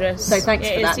 it's dangerous. So thanks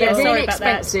for that. They're really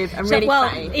expensive and really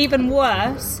fatty. Even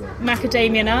worse,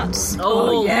 macadamia nuts.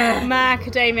 Oh yeah,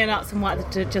 macadamia nuts and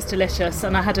white are just delicious.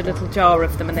 And I had a little jar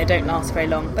of them, and they don't last very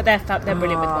long, but they're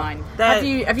brilliant with wine.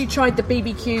 Have you tried the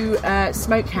BBQ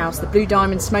smokehouse, the Blue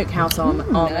Diamond Smokehouse almonds?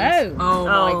 No. Oh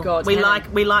my god, we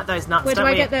like those nuts. Where do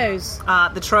I get those?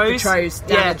 The Trows.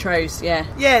 The Trows.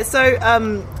 Yeah. So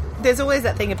there's always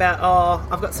that thing about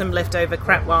I've got some leftover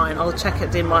crap wine. I'll chuck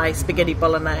it in my spaghetti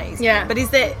bolognese. Yeah. But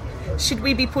should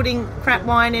we be putting crap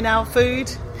wine in our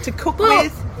food to cook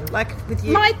with? Like with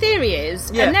you? My theory is,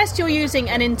 unless you're using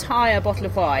an entire bottle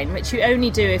of wine, which you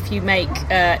only do if you make,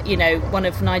 one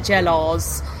of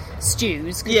Nigella's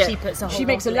stews, because she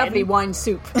makes a lovely wine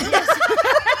soup.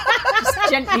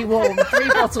 Just gently warm 3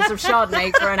 bottles of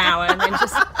Chardonnay for an hour, and then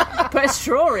just put a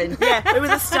straw in. Yeah, with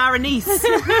a star anise.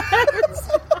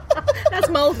 That's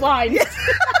mulled wine.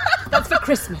 That's for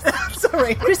Christmas.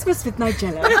 Sorry, Christmas with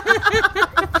Nigella.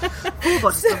 4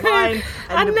 bottles of wine.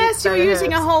 Unless you're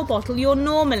using a whole bottle, you're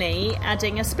normally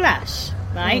adding a splash,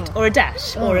 right? Or a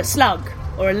dash, or a slug,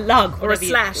 or a lug, or a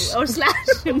slash, or a slash.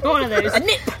 One of those. A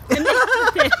nip.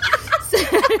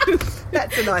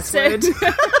 That's a nice word.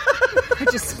 I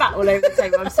just spat all over the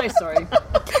table. I'm so sorry.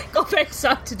 Got very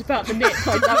excited about the nip.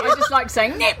 I just like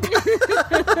saying nip.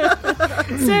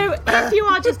 So if you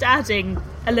are just adding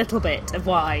a little bit of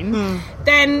wine,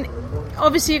 then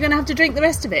obviously you're going to have to drink the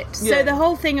rest of it. Yeah. So the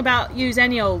whole thing about use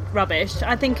any old rubbish,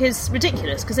 I think, is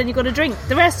ridiculous, because then you've got to drink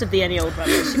the rest of the any old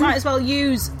rubbish. You might as well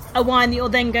use a wine that you're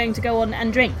then going to go on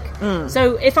and drink.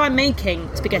 So if I'm making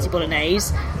spaghetti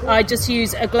bolognese, I just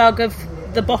use a glug of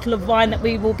the bottle of wine that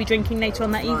we will be drinking later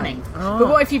on that evening. But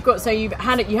what if you've got, so you've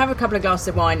had it, you have a couple of glasses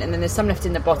of wine, and then there's some left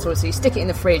in the bottle, so you stick it in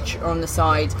the fridge or on the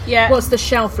side. Yeah. What's the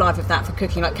shelf life of that for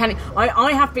cooking? Like,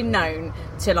 I have been known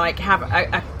to have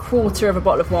a quarter of a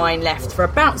bottle of wine left for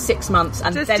about 6 months,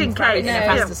 and just then throw it in a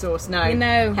pasta Yeah. sauce. No,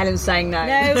 No. Helen's saying no.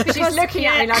 No, She's because- looking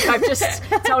at me like I've just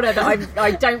told her that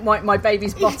I don't wipe my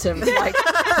baby's bottom. Like,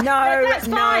 no.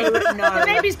 The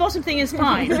baby's bottom thing is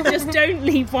fine. Just don't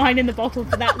leave wine in the bottle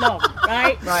for that long, right?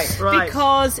 Right.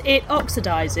 Because it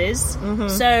oxidizes,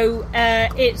 so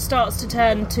it starts to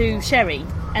turn to sherry.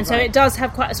 And so it does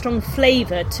have quite a strong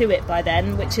flavour to it by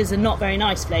then, which is a not very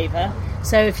nice flavour.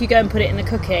 So if you go and put it in the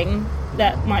cooking,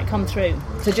 that might come through.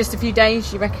 So just a few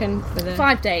days, you reckon?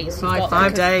 5 days. you've got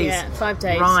 5 to- days. Yeah, 5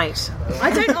 days. Right. I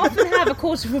don't often have a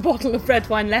quarter of a bottle of red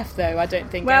wine left, though, I don't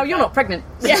think. Well, you're not pregnant.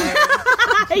 Yeah.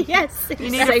 Yes. You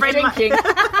need a Safe friend like- drinking.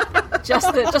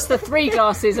 just the 3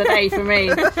 glasses a day for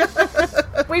me.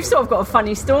 We've sort of got a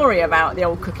funny story about the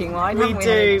old cooking wine, haven't we?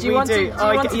 do. Do you want to? We You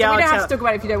don't have to talk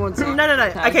about it if you don't want to.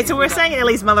 No. Okay, so we're staying at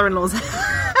Ellie's mother-in-law's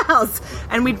house,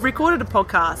 And we'd recorded a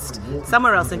podcast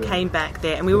somewhere else and came back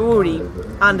there, and we were already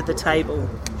under the table.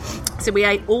 So we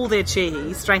ate all their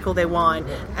cheese, drank all their wine,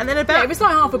 and then it was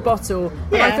like half a bottle.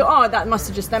 And I thought, that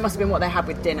must have been what they had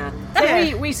with dinner.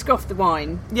 So we scoffed the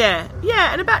wine. Yeah.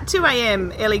 At about 2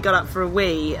 a.m, Ellie got up for a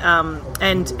wee,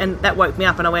 and that woke me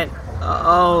up, and I went,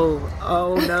 oh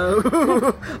no,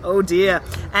 oh dear.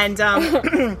 And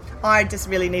I just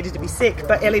really needed to be sick,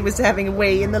 but Ellie was having a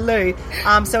wee in the loo.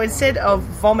 So instead of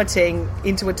vomiting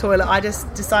into a toilet, I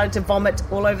just decided to vomit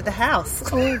all over the house.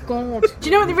 Oh God. Do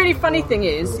you know what the really funny thing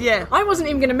is? Yeah. I wasn't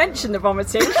even going to mention the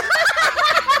vomiting.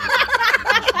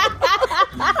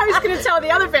 I was going to tell the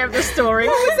other bit of the story.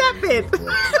 What was that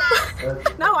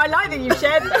bit? No, I like that you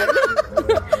shared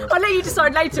that. I'll let you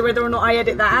decide later whether or not I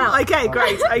edit that out. Okay,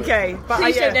 great. Okay, but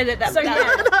Please don't edit that.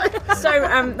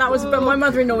 That was. But my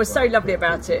mother-in-law was so lovely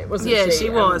about it, wasn't she? Yeah, she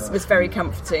was. It was very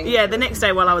comforting. Yeah, the next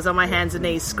day while I was on my hands and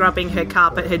knees scrubbing her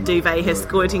carpet, her duvet, her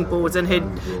squirting boards, and her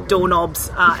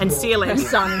doorknobs and ceiling, Her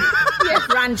son,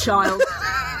 grandchild.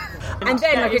 And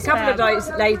then, like a couple of days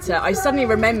later, I suddenly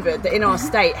remembered that in our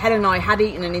state, Helen and I had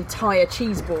eaten an entire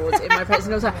cheese board in my parents'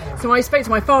 house. So I spoke to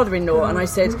my father-in-law and I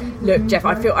said, "Look, Jeff,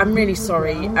 I'm really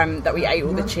sorry that we ate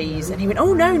all the cheese." And he went,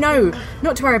 "Oh no,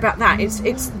 not to worry about that.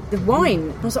 It's the wine."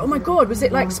 And I was like, "Oh my God, was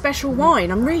it like special wine?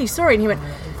 I'm really sorry." And he went,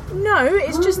 "No,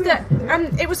 it's just that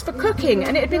it was for cooking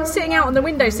and it had been sitting out on the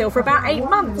windowsill for about 8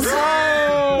 months."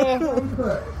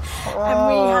 And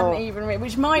we hadn't even,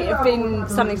 which might have been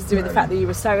something to do with the fact that you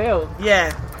were so ill.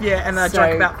 Yeah, and I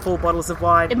drank about 4 bottles of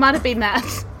wine. It might have been that.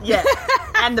 Yeah,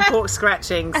 and the pork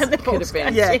scratchings. And the pork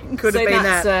scratchings. Yeah, could have been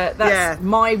that. That's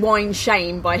My Wine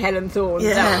Shame by Helen Thorne.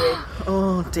 Yeah.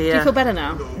 Oh dear. Do you feel better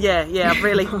now? Yeah, I've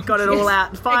really got it all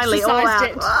out. Finally, all out.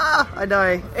 It. I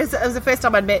know. It was the first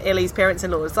time I'd met Ellie's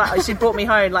parents-in-law. It's like she brought me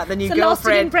home like the new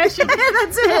girlfriend. Lasting impression. Yeah,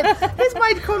 that's it. Here's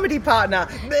my comedy partner.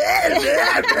 Isn't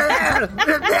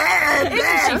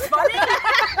she funny?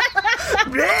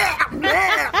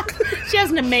 She has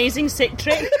an amazing sick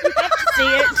trick. You have to see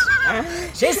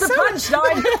it. She's the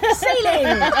punchline. Ceiling.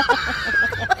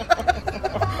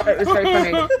 It was very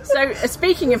funny. So,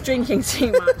 speaking of drinking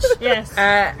too much, yes.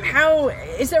 How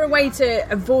is there a way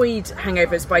to avoid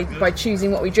hangovers by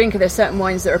choosing what we drink? Are there certain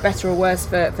wines that are better or worse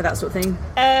for that sort of thing?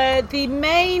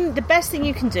 The best thing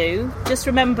you can do, just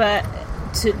remember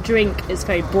to drink. It's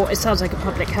very broad. It sounds like a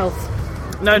public health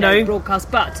broadcast,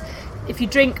 but if you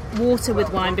drink water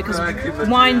with wine, because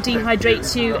wine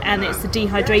dehydrates you and it's the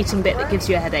dehydrating bit that gives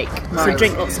you a headache. Right. So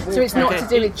drink lots of water. So it's not to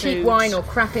do with cheap wine or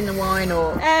crap in the wine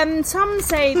or... some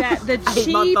say that the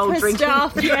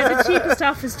cheaper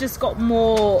stuff has just got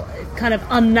more kind of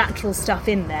unnatural stuff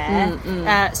in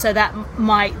there. So that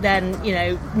might then,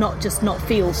 not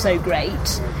feel so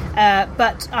great.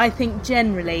 But I think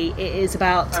generally it is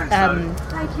about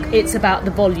it's about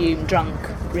the volume drunk,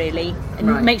 really,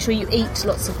 and make sure you eat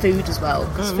lots of food as well.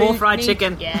 More fried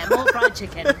chicken. Yeah, more fried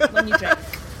chicken when you drink.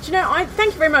 Do you know, I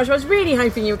thank you very much. I was really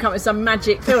hoping you would come up with some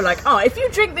magic pill like, if you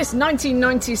drink this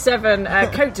 1997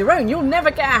 Côte de Rhône, you'll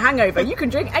never get a hangover. You can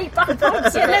drink 8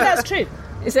 bottles. Yeah, no, that's true.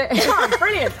 Is it? Oh,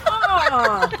 brilliant.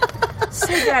 Oh, so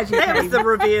glad you came. That was the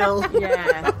reveal.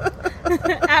 Yeah.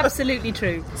 Absolutely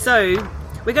true. So,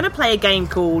 we're going to play a game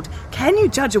called Can You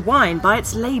Judge a Wine by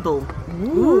Its Label?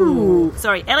 Ooh.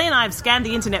 Sorry, Ellie and I have scanned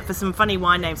the internet for some funny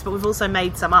wine names, but we've also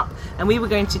made some up. And we were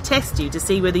going to test you to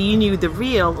see whether you knew the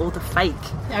real or the fake.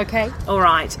 Okay. All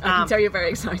right. I can tell you're very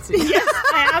excited. Yes,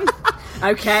 I am.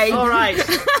 Okay. All right.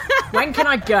 When can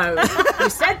I go? You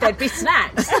said there'd be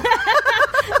snacks.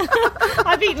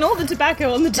 I've eaten all the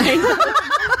tobacco on the table.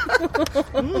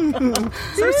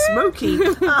 So smoky.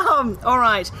 All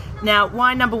right. Now,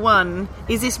 wine number 1.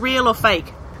 Is this real or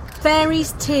fake?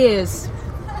 Fairy's Tears.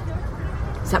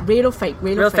 Is that real or fake?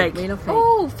 Real or fake? Real or fake?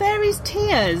 Oh, Fairy's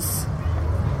Tears.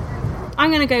 I'm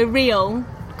going to go real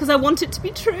because I want it to be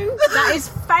true. That is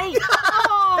fake.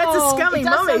 That's a scummy It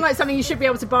does mummy. sound like something you should be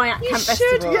able to buy at Camp should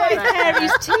Festival. go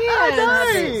Fairy's Tears. No,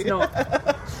 it's not.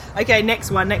 Okay,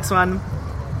 next one.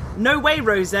 No way,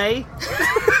 Rosé.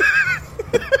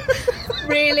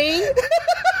 Really?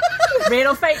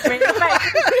 Real or fake? Real or fake?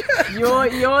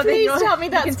 Please tell me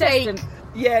that's contestant. fake.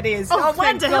 Yeah, it is. Oh,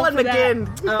 one to Helen McGinn.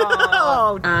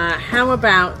 How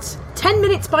about 10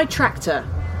 Minutes by Tractor?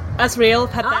 That's real.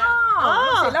 Had that.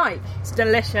 What's it like? It's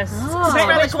delicious. It's right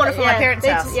around the corner from my parents'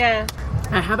 house. Yeah.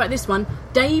 How about this one?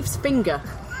 Dave's Finger.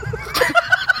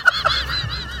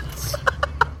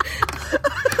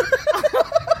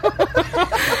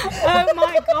 Oh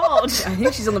my God. I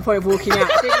think she's on the point of walking out.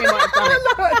 I think we might have done it.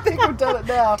 I think we've done it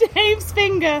now. Dave's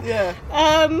Finger. Yeah.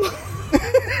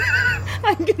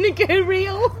 I'm going to go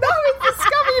real. No, it's the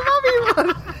scummy mummy one.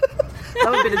 That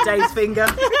would be the Dave's Finger.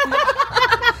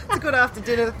 good after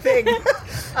dinner thing.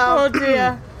 Oh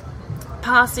dear.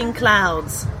 Passing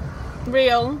clouds.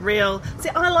 Real. See,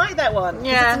 I like that one. 'Cause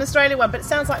Yeah. It's an Australian one, but it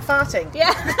sounds like farting.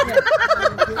 Yeah.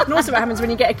 And also what happens when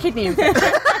you get a kidney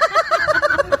infection.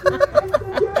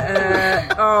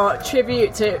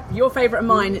 Tribute to your favourite of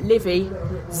mine, Livy.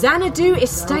 Xanadu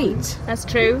Estate. That's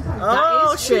true.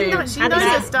 Oh, is true. she And knows is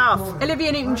her it- stuff.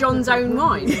 Olivia Newton-John's own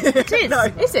wine. It is.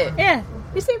 Is it? Yeah.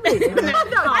 Is it really?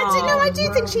 I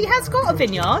do think she has got a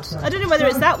vineyard. I don't know whether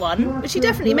it's that one, but she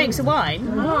definitely makes a wine.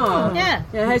 Oh. Yeah.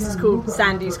 Yeah, hers is called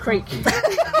Sandy's Creek.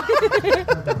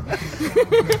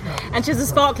 And she has a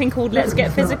sparkling called Let's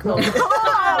Get Physical. She's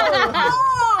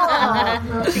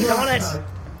on it.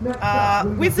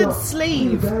 Wizard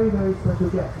sleeve.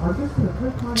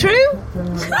 True?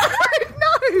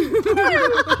 No.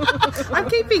 I'm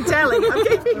keeping tally.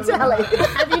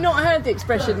 Have you not heard the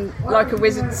expression like a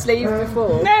wizard's sleeve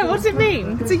before? No, what's it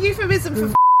mean? It's a euphemism for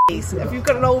f***ies. If you've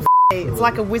got an old it's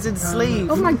like a wizard's sleeve.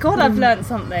 Oh my god, I've learnt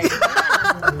something.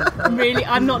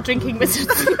 I'm not drinking this.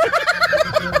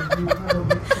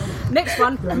 Next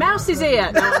one, Mouse's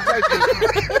ear. No,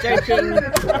 I'm joking.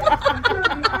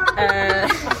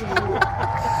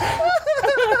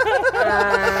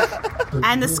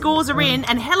 And the scores are in,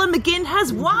 and Helen McGinn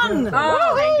has won.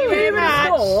 Oh, thank you very much.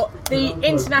 much. The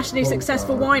internationally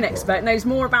successful wine expert knows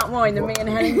more about wine than me and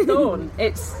Helen Thorne.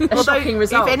 It's a shocking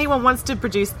result. If anyone wants to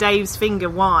produce Dave's finger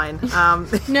wine,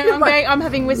 No, I'm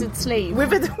having wizard sleeve.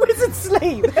 with a wizard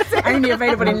sleeve. Only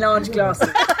available in large glasses.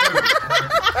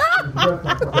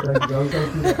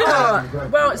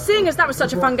 Well, seeing as that was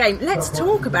such a fun game, let's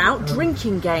talk about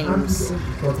drinking games.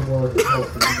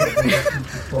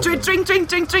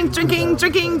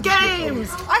 Drinking games.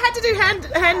 I had to do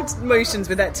hand motions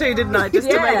with that too, didn't I? Just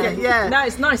to make it, No,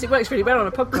 it's nice. It works really well on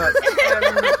a podcast.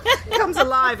 It comes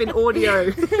alive in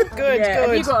audio. Good.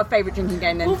 Have you got a favourite drinking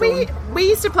game then? Well, we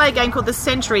used to play a game called the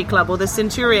Century Club or the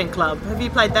Centurion Club. Have you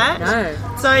played that? No.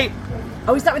 So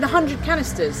Oh, is that with 100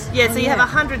 canisters? yeah, so you have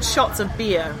 100 shots of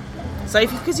beer. So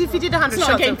if you did 100 It's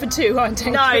not shots a game of, for two, I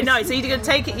take No. it. So you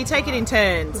take it in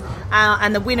turns,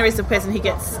 and the winner is the person who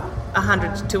gets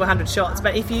 100 to 100 shots.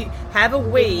 But if you have a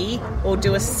wee or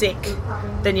do a sick,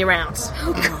 then you're out.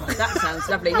 Oh, God, that sounds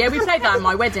lovely. Yeah, we played that at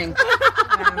my wedding.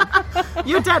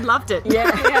 Your dad loved it.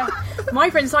 Yeah. My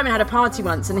friend Simon had a party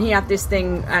once, and he had this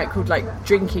thing called like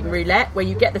drinking roulette, where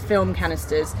you get the film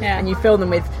canisters and you fill them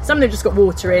with. Some of them just got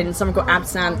water in, some have got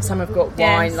absinthe, some have got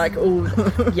wine. Yes. Like all,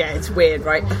 yeah, it's weird,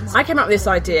 right? I came up with this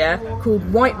idea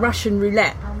called White Russian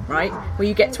roulette. Right, where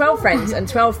you get 12 friends and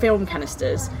 12 film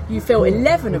canisters. You fill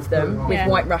 11 of them with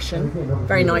White Russian.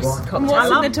 Very nice cocktail. What's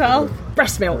in the 12?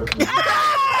 Breast milk.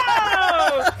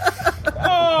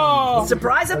 Oh!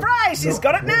 Surprise, she's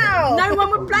got it now. No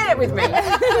one would play it with me.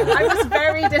 I was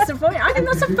very disappointed. I think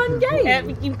that's a fun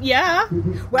game. Yeah.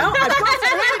 Well, I've got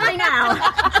it with me now.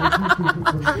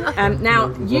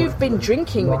 Now, you've been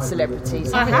drinking with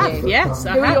celebrities, I haven't have, you? yes,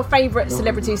 I Who are have. your favourite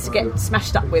celebrities to get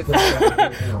smashed up with?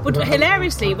 But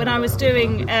hilariously, when I was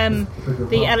doing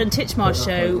the Ellen Titchmarsh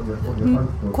show,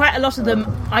 quite a lot of them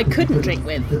I couldn't drink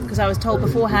with because I was told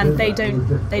beforehand they don't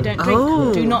drink.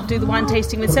 Oh. Do not do the wine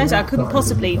tasting with. So I couldn't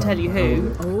possibly tell you who.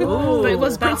 But it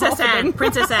was about Princess half of Anne. them.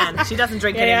 Princess Anne. She doesn't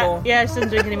drink anymore. Yeah, she doesn't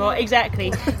drink anymore.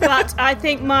 Exactly. But I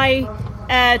think my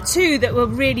two that were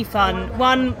really fun.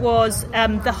 One was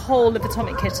the whole of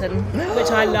Atomic Kitten, which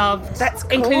I loved. That's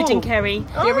cool. Including Kerry.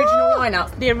 The original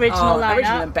lineup. The original lineup.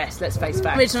 Original and best, let's face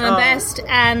facts. Original and best,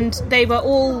 and they were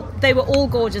all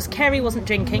gorgeous. Kerry wasn't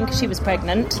drinking because she was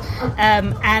pregnant,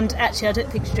 and actually I don't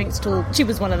think she drinks at all. She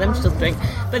was one of them. She doesn't drink,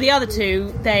 but the other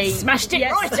two they Smashed it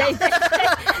right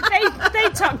They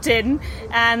tucked in,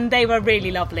 and they were really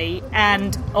lovely.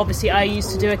 And obviously, I used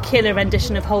to do a killer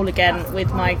rendition of "Whole Again"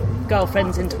 with my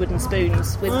girlfriends into Wooden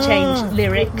Spoons with changed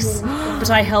lyrics, but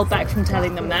I held back from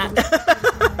telling them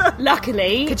that.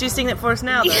 Luckily, Could you sing that for us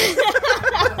now, though?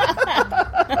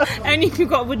 only if you've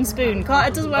got a wooden spoon. It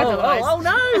doesn't work otherwise. Oh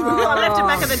no! I left it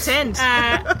back at the tent.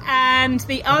 And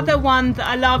the other one that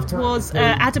I loved was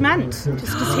Adamant, just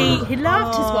because he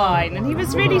loved his wine and he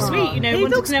was really sweet. He Wanted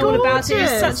looks to know all about it. He was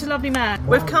gorgeous. such a lovely man.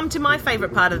 We've come to my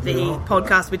favourite part of the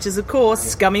podcast, which is, of course,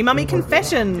 Scummy Mummy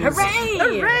Confessions. Hooray!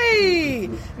 Hooray!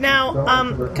 Now,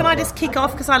 can I just kick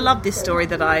off, because I love this story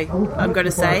that I'm going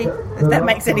to say, if that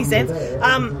makes any sense.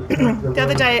 The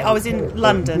other day I was in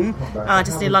London,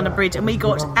 just near London Bridge, and we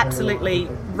got absolutely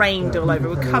rained all over.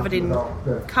 We were covered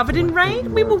in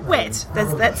rain. We were wet.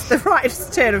 That's the right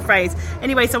turn of phrase.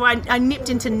 Anyway, so I nipped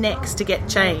into Next to get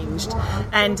changed,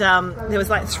 and there was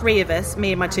like 3 of us,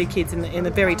 me and my 2 kids, in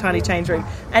the very tiny change room.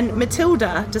 And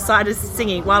Matilda decided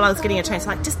singing while I was getting a change,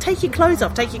 like, just take your clothes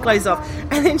off,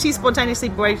 and then she spontaneously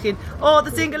broke in, "Oh,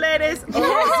 the single ladies, oh,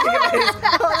 the single ladies,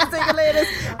 oh, the single ladies,"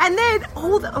 and then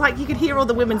you could hear all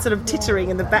the women sort of tittering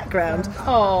in the background.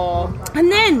 Oh,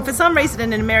 and then for some reason,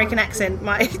 in an American accent,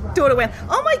 my daughter went,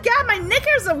 "Oh my God, my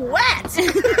knickers are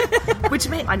wet," which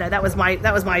meant I know that was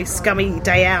my scummy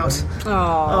day out.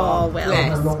 Oh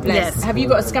well, bless. Yes. Have you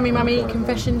got a scummy mummy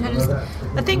confession, Helen?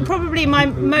 I think probably my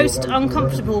most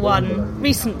uncomfortable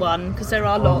recent one, because there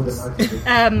are lots,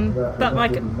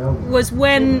 was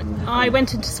when I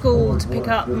went into school to pick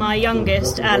up my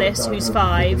youngest, Alice, who's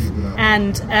 5,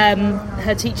 and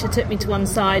her teacher took me to one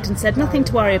side and said, "Nothing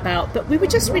to worry about, but we were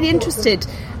just really interested.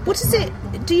 What is it?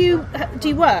 Do you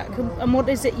work? And what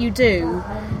is it you do?"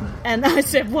 And I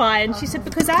said, "Why?" And she said,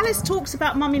 "Because Alice talks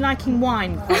about mummy liking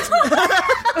wine."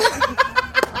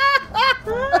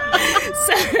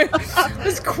 So I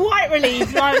was quite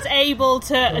relieved that I was able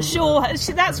to assure her.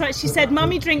 That's right, she said,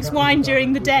 "Mummy drinks wine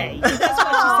during the day." That's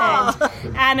what she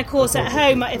said. And of course at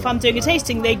home, if I'm doing a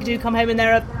tasting, they do come home and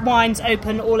there are wines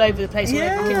open all over the place, all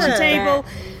over the kitchen table.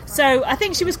 So I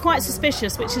think she was quite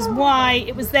suspicious, which is why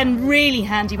it was then really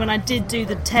handy when I did do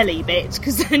the telly bit,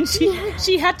 because then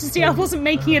she had to see I wasn't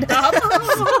making it up.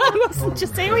 I wasn't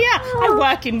just saying, "Oh yeah, I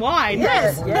work in wine."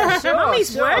 Yes, sure.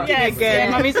 Mummy's working again.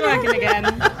 Yeah, Mummy's working again.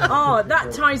 Oh,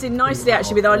 that ties in nicely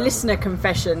actually with our listener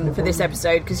confession for this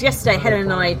episode, because yesterday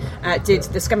Helen and I did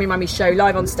the Scummy Mummy show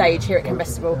live on stage here at Ken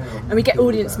Festival, and we get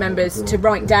audience members to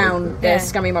write down their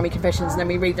Scummy Mummy confessions and then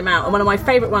we read them out. And one of my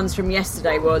favourite ones from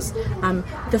yesterday was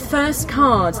the first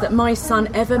card that my son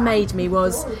ever made me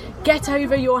was, "Get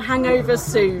over your hangover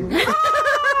soon."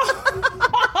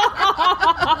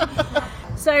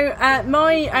 So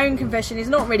my own confession is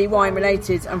not really wine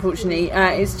related, unfortunately.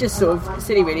 It's just sort of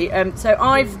silly, really. So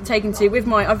I've taken to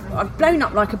I've blown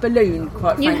up like a balloon,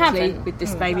 quite frankly, with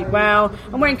this baby. Well,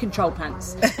 I'm wearing control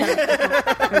pants.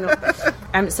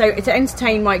 So to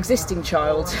entertain my existing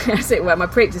child, as it were, my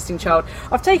pre-existing child,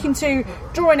 I've taken to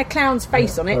drawing a clown's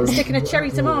face on it and sticking a cherry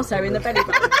tomato in the belly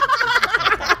button.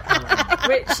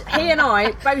 Which he and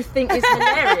I both think is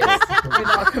hilarious with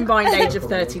our combined age of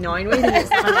 39. We think it's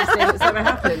the funniest thing that's ever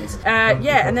happened.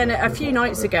 And then a few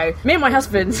nights ago, me and my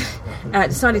husband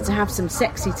decided to have some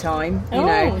sexy time, you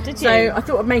know. Did you? So I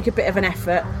thought I'd make a bit of an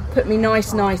effort, put me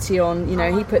nice nighty on, you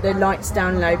know, he put the lights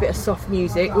down low, a bit of soft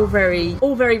music, all very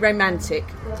romantic.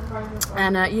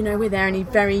 And, we're there and he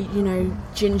very,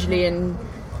 gingerly and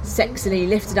sexily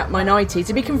lifted up my nightie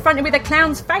to be confronted with a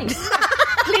clown's face.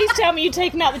 Please tell me you'd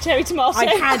taken out the cherry tomato. I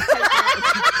had taken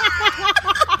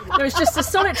out. There was just a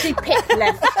solitary pit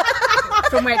left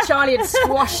from where Charlie had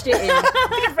squashed it in. A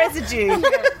bit of residue, a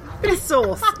bit of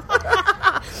sauce.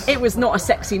 It was not a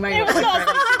sexy moment. It was not a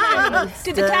sexy moment.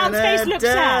 Did the clown's face look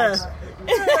sad?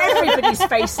 Everybody's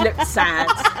face looked sad.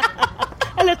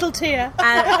 A little tear.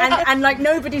 And like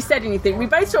nobody said anything. We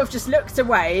both sort of just looked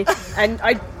away, and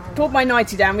I pulled my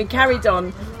nightie down, we carried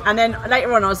on, and then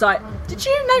later on I was like, "Did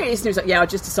you notice?" And he was like, "Yeah, I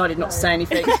just decided not to say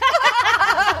anything."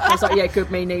 I was like, "Yeah,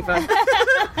 good, me neither."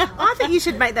 I think you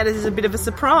should make that as a bit of a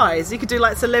surprise. You could do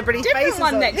like celebrity faces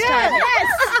one next time.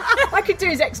 Yes, I could do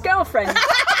his ex-girlfriend.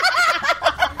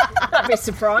 That'd be a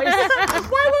surprise.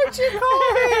 Why won't you call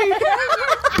me?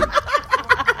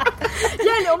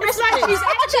 Yeah, little miss, like she's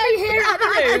actually here in the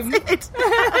room. It.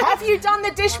 Have you done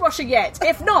the dishwasher yet?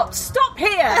 If not, stop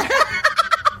here.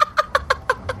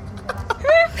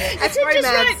 Is it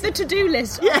just like the to-do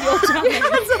list of your time? Yeah,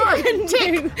 that's right.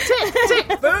 Tick, tick, tick,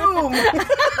 boom.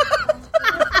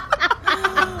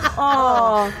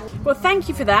 Oh, well, thank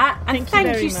you for that. And thank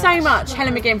you very so much,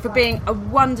 Helen McGinn, for being a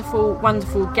wonderful,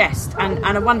 wonderful guest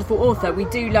and a wonderful author. We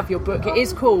do love your book. It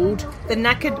is called The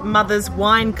Knackered Mother's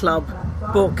Wine Club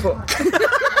book.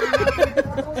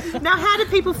 Now, how do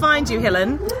people find you,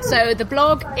 Helen? So the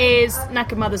blog is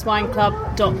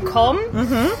knackeredmotherswineclub.com.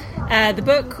 Mm-hmm. The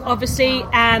book, obviously,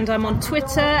 and I'm on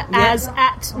Twitter as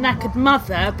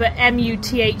 @knackeredmother, but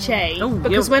MUTHA.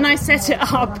 Because when I set it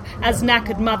up as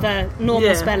Knackered Mother,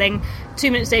 normal spelling,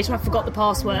 2 minutes later I forgot the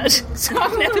password, so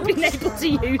I've never been able to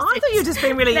use it. I thought you were just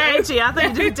being really edgy. I thought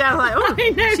you did it down like, oh,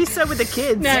 she's so with the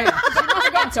kids. No,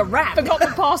 forgot to rap. Forgot the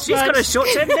password. She's got a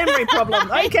short-term memory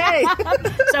problem. Okay.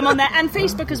 So I'm on there, and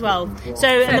Facebook as well. So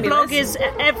and the blog is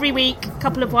every week, a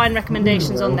couple of wine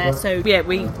recommendations on there. So yeah,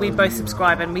 we both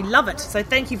subscribe and we love it. So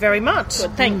thank you very much.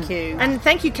 Good, thank you. And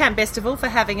thank you, Camp Festival, for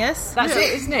having us. That's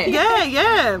it, isn't it?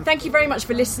 Yeah. Thank you very much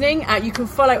for listening. You can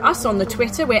follow us on the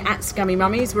Twitter. We're at Scummy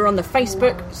Mummies. We're on the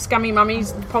Facebook, Scummy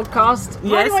Mummies podcast.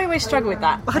 Why do I always struggle with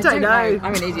that? I don't know.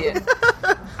 I'm an idiot.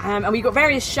 And we've got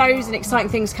various shows and exciting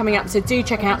things coming up, so do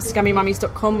check out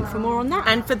scummymummies.com for more on that.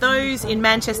 And for those in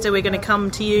Manchester, we're going to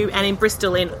come to you, and in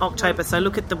Bristol in October, so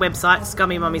look at the website,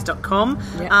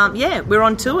 scummymummies.com. Yep. We're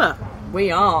on tour.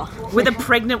 We are. With a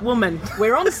pregnant woman.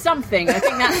 We're on something. I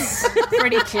think that's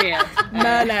pretty clear.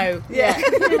 Merlot. Yeah.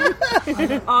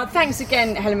 Thanks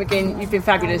again, Helen McGinn. You've been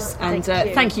fabulous. And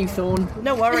thank you, Thorn.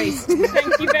 No worries.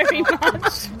 Thank you very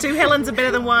much. 2 Helens are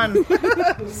better than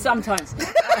 1. Sometimes.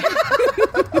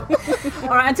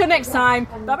 All right, until next time.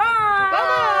 Bye-bye.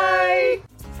 Bye.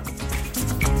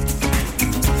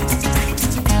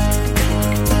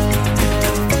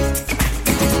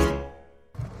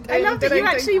 I love that you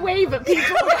actually wave at people.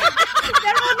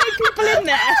 There are no people in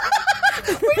there.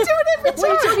 We do it every time. What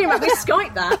are you talking about? We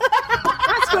Skype that.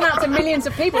 That's gone out to millions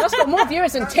of people. That's got more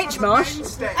viewers than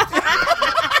Titchmarsh.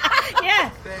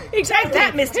 Yeah, exactly.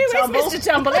 That Mr. Tumble. Who is Mr.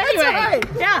 Tumble anyway? Right.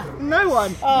 Yeah. No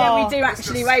one. Yeah, we do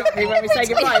actually wave at people when we say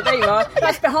goodbye. There you are.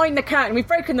 That's behind the curtain. We've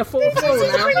broken the fourth wall This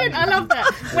is now. brilliant. I love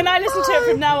that. When I listen to it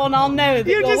from now on, I'll know that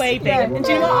you're just- waving. yeah. And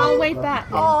do you know what? I'll wave back.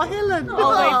 Oh, Helen.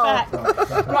 I'll wave back.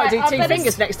 Right, do I 2 better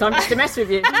fingers next time just to mess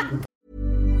with you.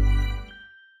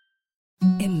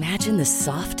 Imagine the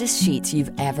softest sheets you've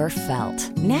ever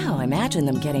felt. Now imagine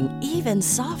them getting even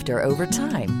softer over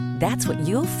time. That's what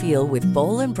you'll feel with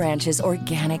Boll & Branch's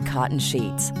organic cotton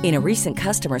sheets. In a recent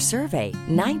customer survey,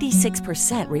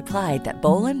 96% replied that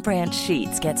Boll & Branch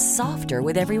sheets get softer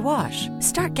with every wash.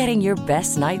 Start getting your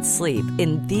best night's sleep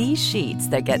in these sheets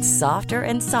that get softer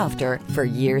and softer for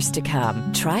years to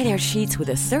come. Try their sheets with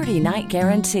a 30-night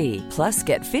guarantee. Plus,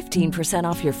 get 15%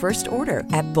 off your first order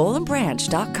at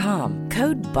bollandbranch.com.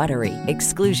 Code BUTTERY.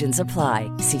 Exclusions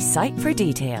apply. See site for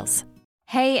details.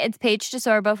 Hey, it's Paige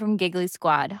DeSorbo from Giggly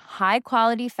Squad. High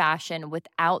quality fashion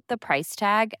without the price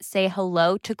tag. Say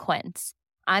hello to Quince.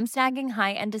 I'm snagging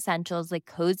high-end essentials like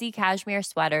cozy cashmere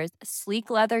sweaters, sleek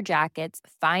leather jackets,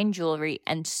 fine jewelry,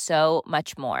 and so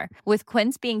much more. With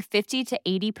Quince being 50 to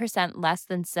 80% less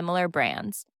than similar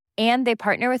brands. And they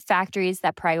partner with factories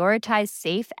that prioritize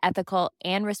safe, ethical,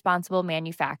 and responsible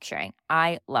manufacturing.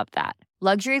 I love that.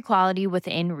 Luxury quality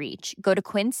within reach. Go to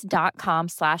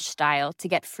quince.com/style to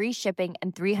get free shipping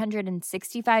and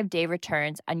 365-day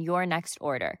returns on your next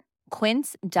order.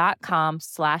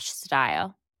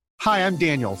 Quince.com/style. Hi, I'm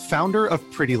Daniel, founder of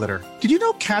Pretty Litter. Did you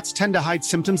know cats tend to hide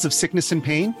symptoms of sickness and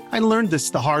pain? I learned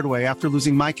this the hard way after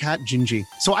losing my cat, Gingy.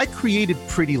 So I created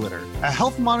Pretty Litter, a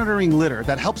health monitoring litter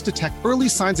that helps detect early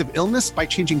signs of illness by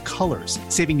changing colors,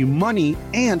 saving you money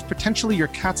and potentially your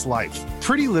cat's life.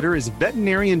 Pretty Litter is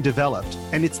veterinarian developed,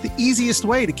 and it's the easiest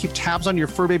way to keep tabs on your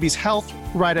fur baby's health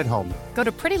right at home. Go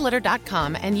to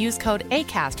prettylitter.com and use code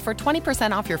ACAST for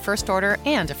 20% off your first order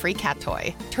and a free cat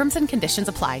toy. Terms and conditions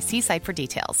apply. See site for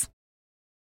details.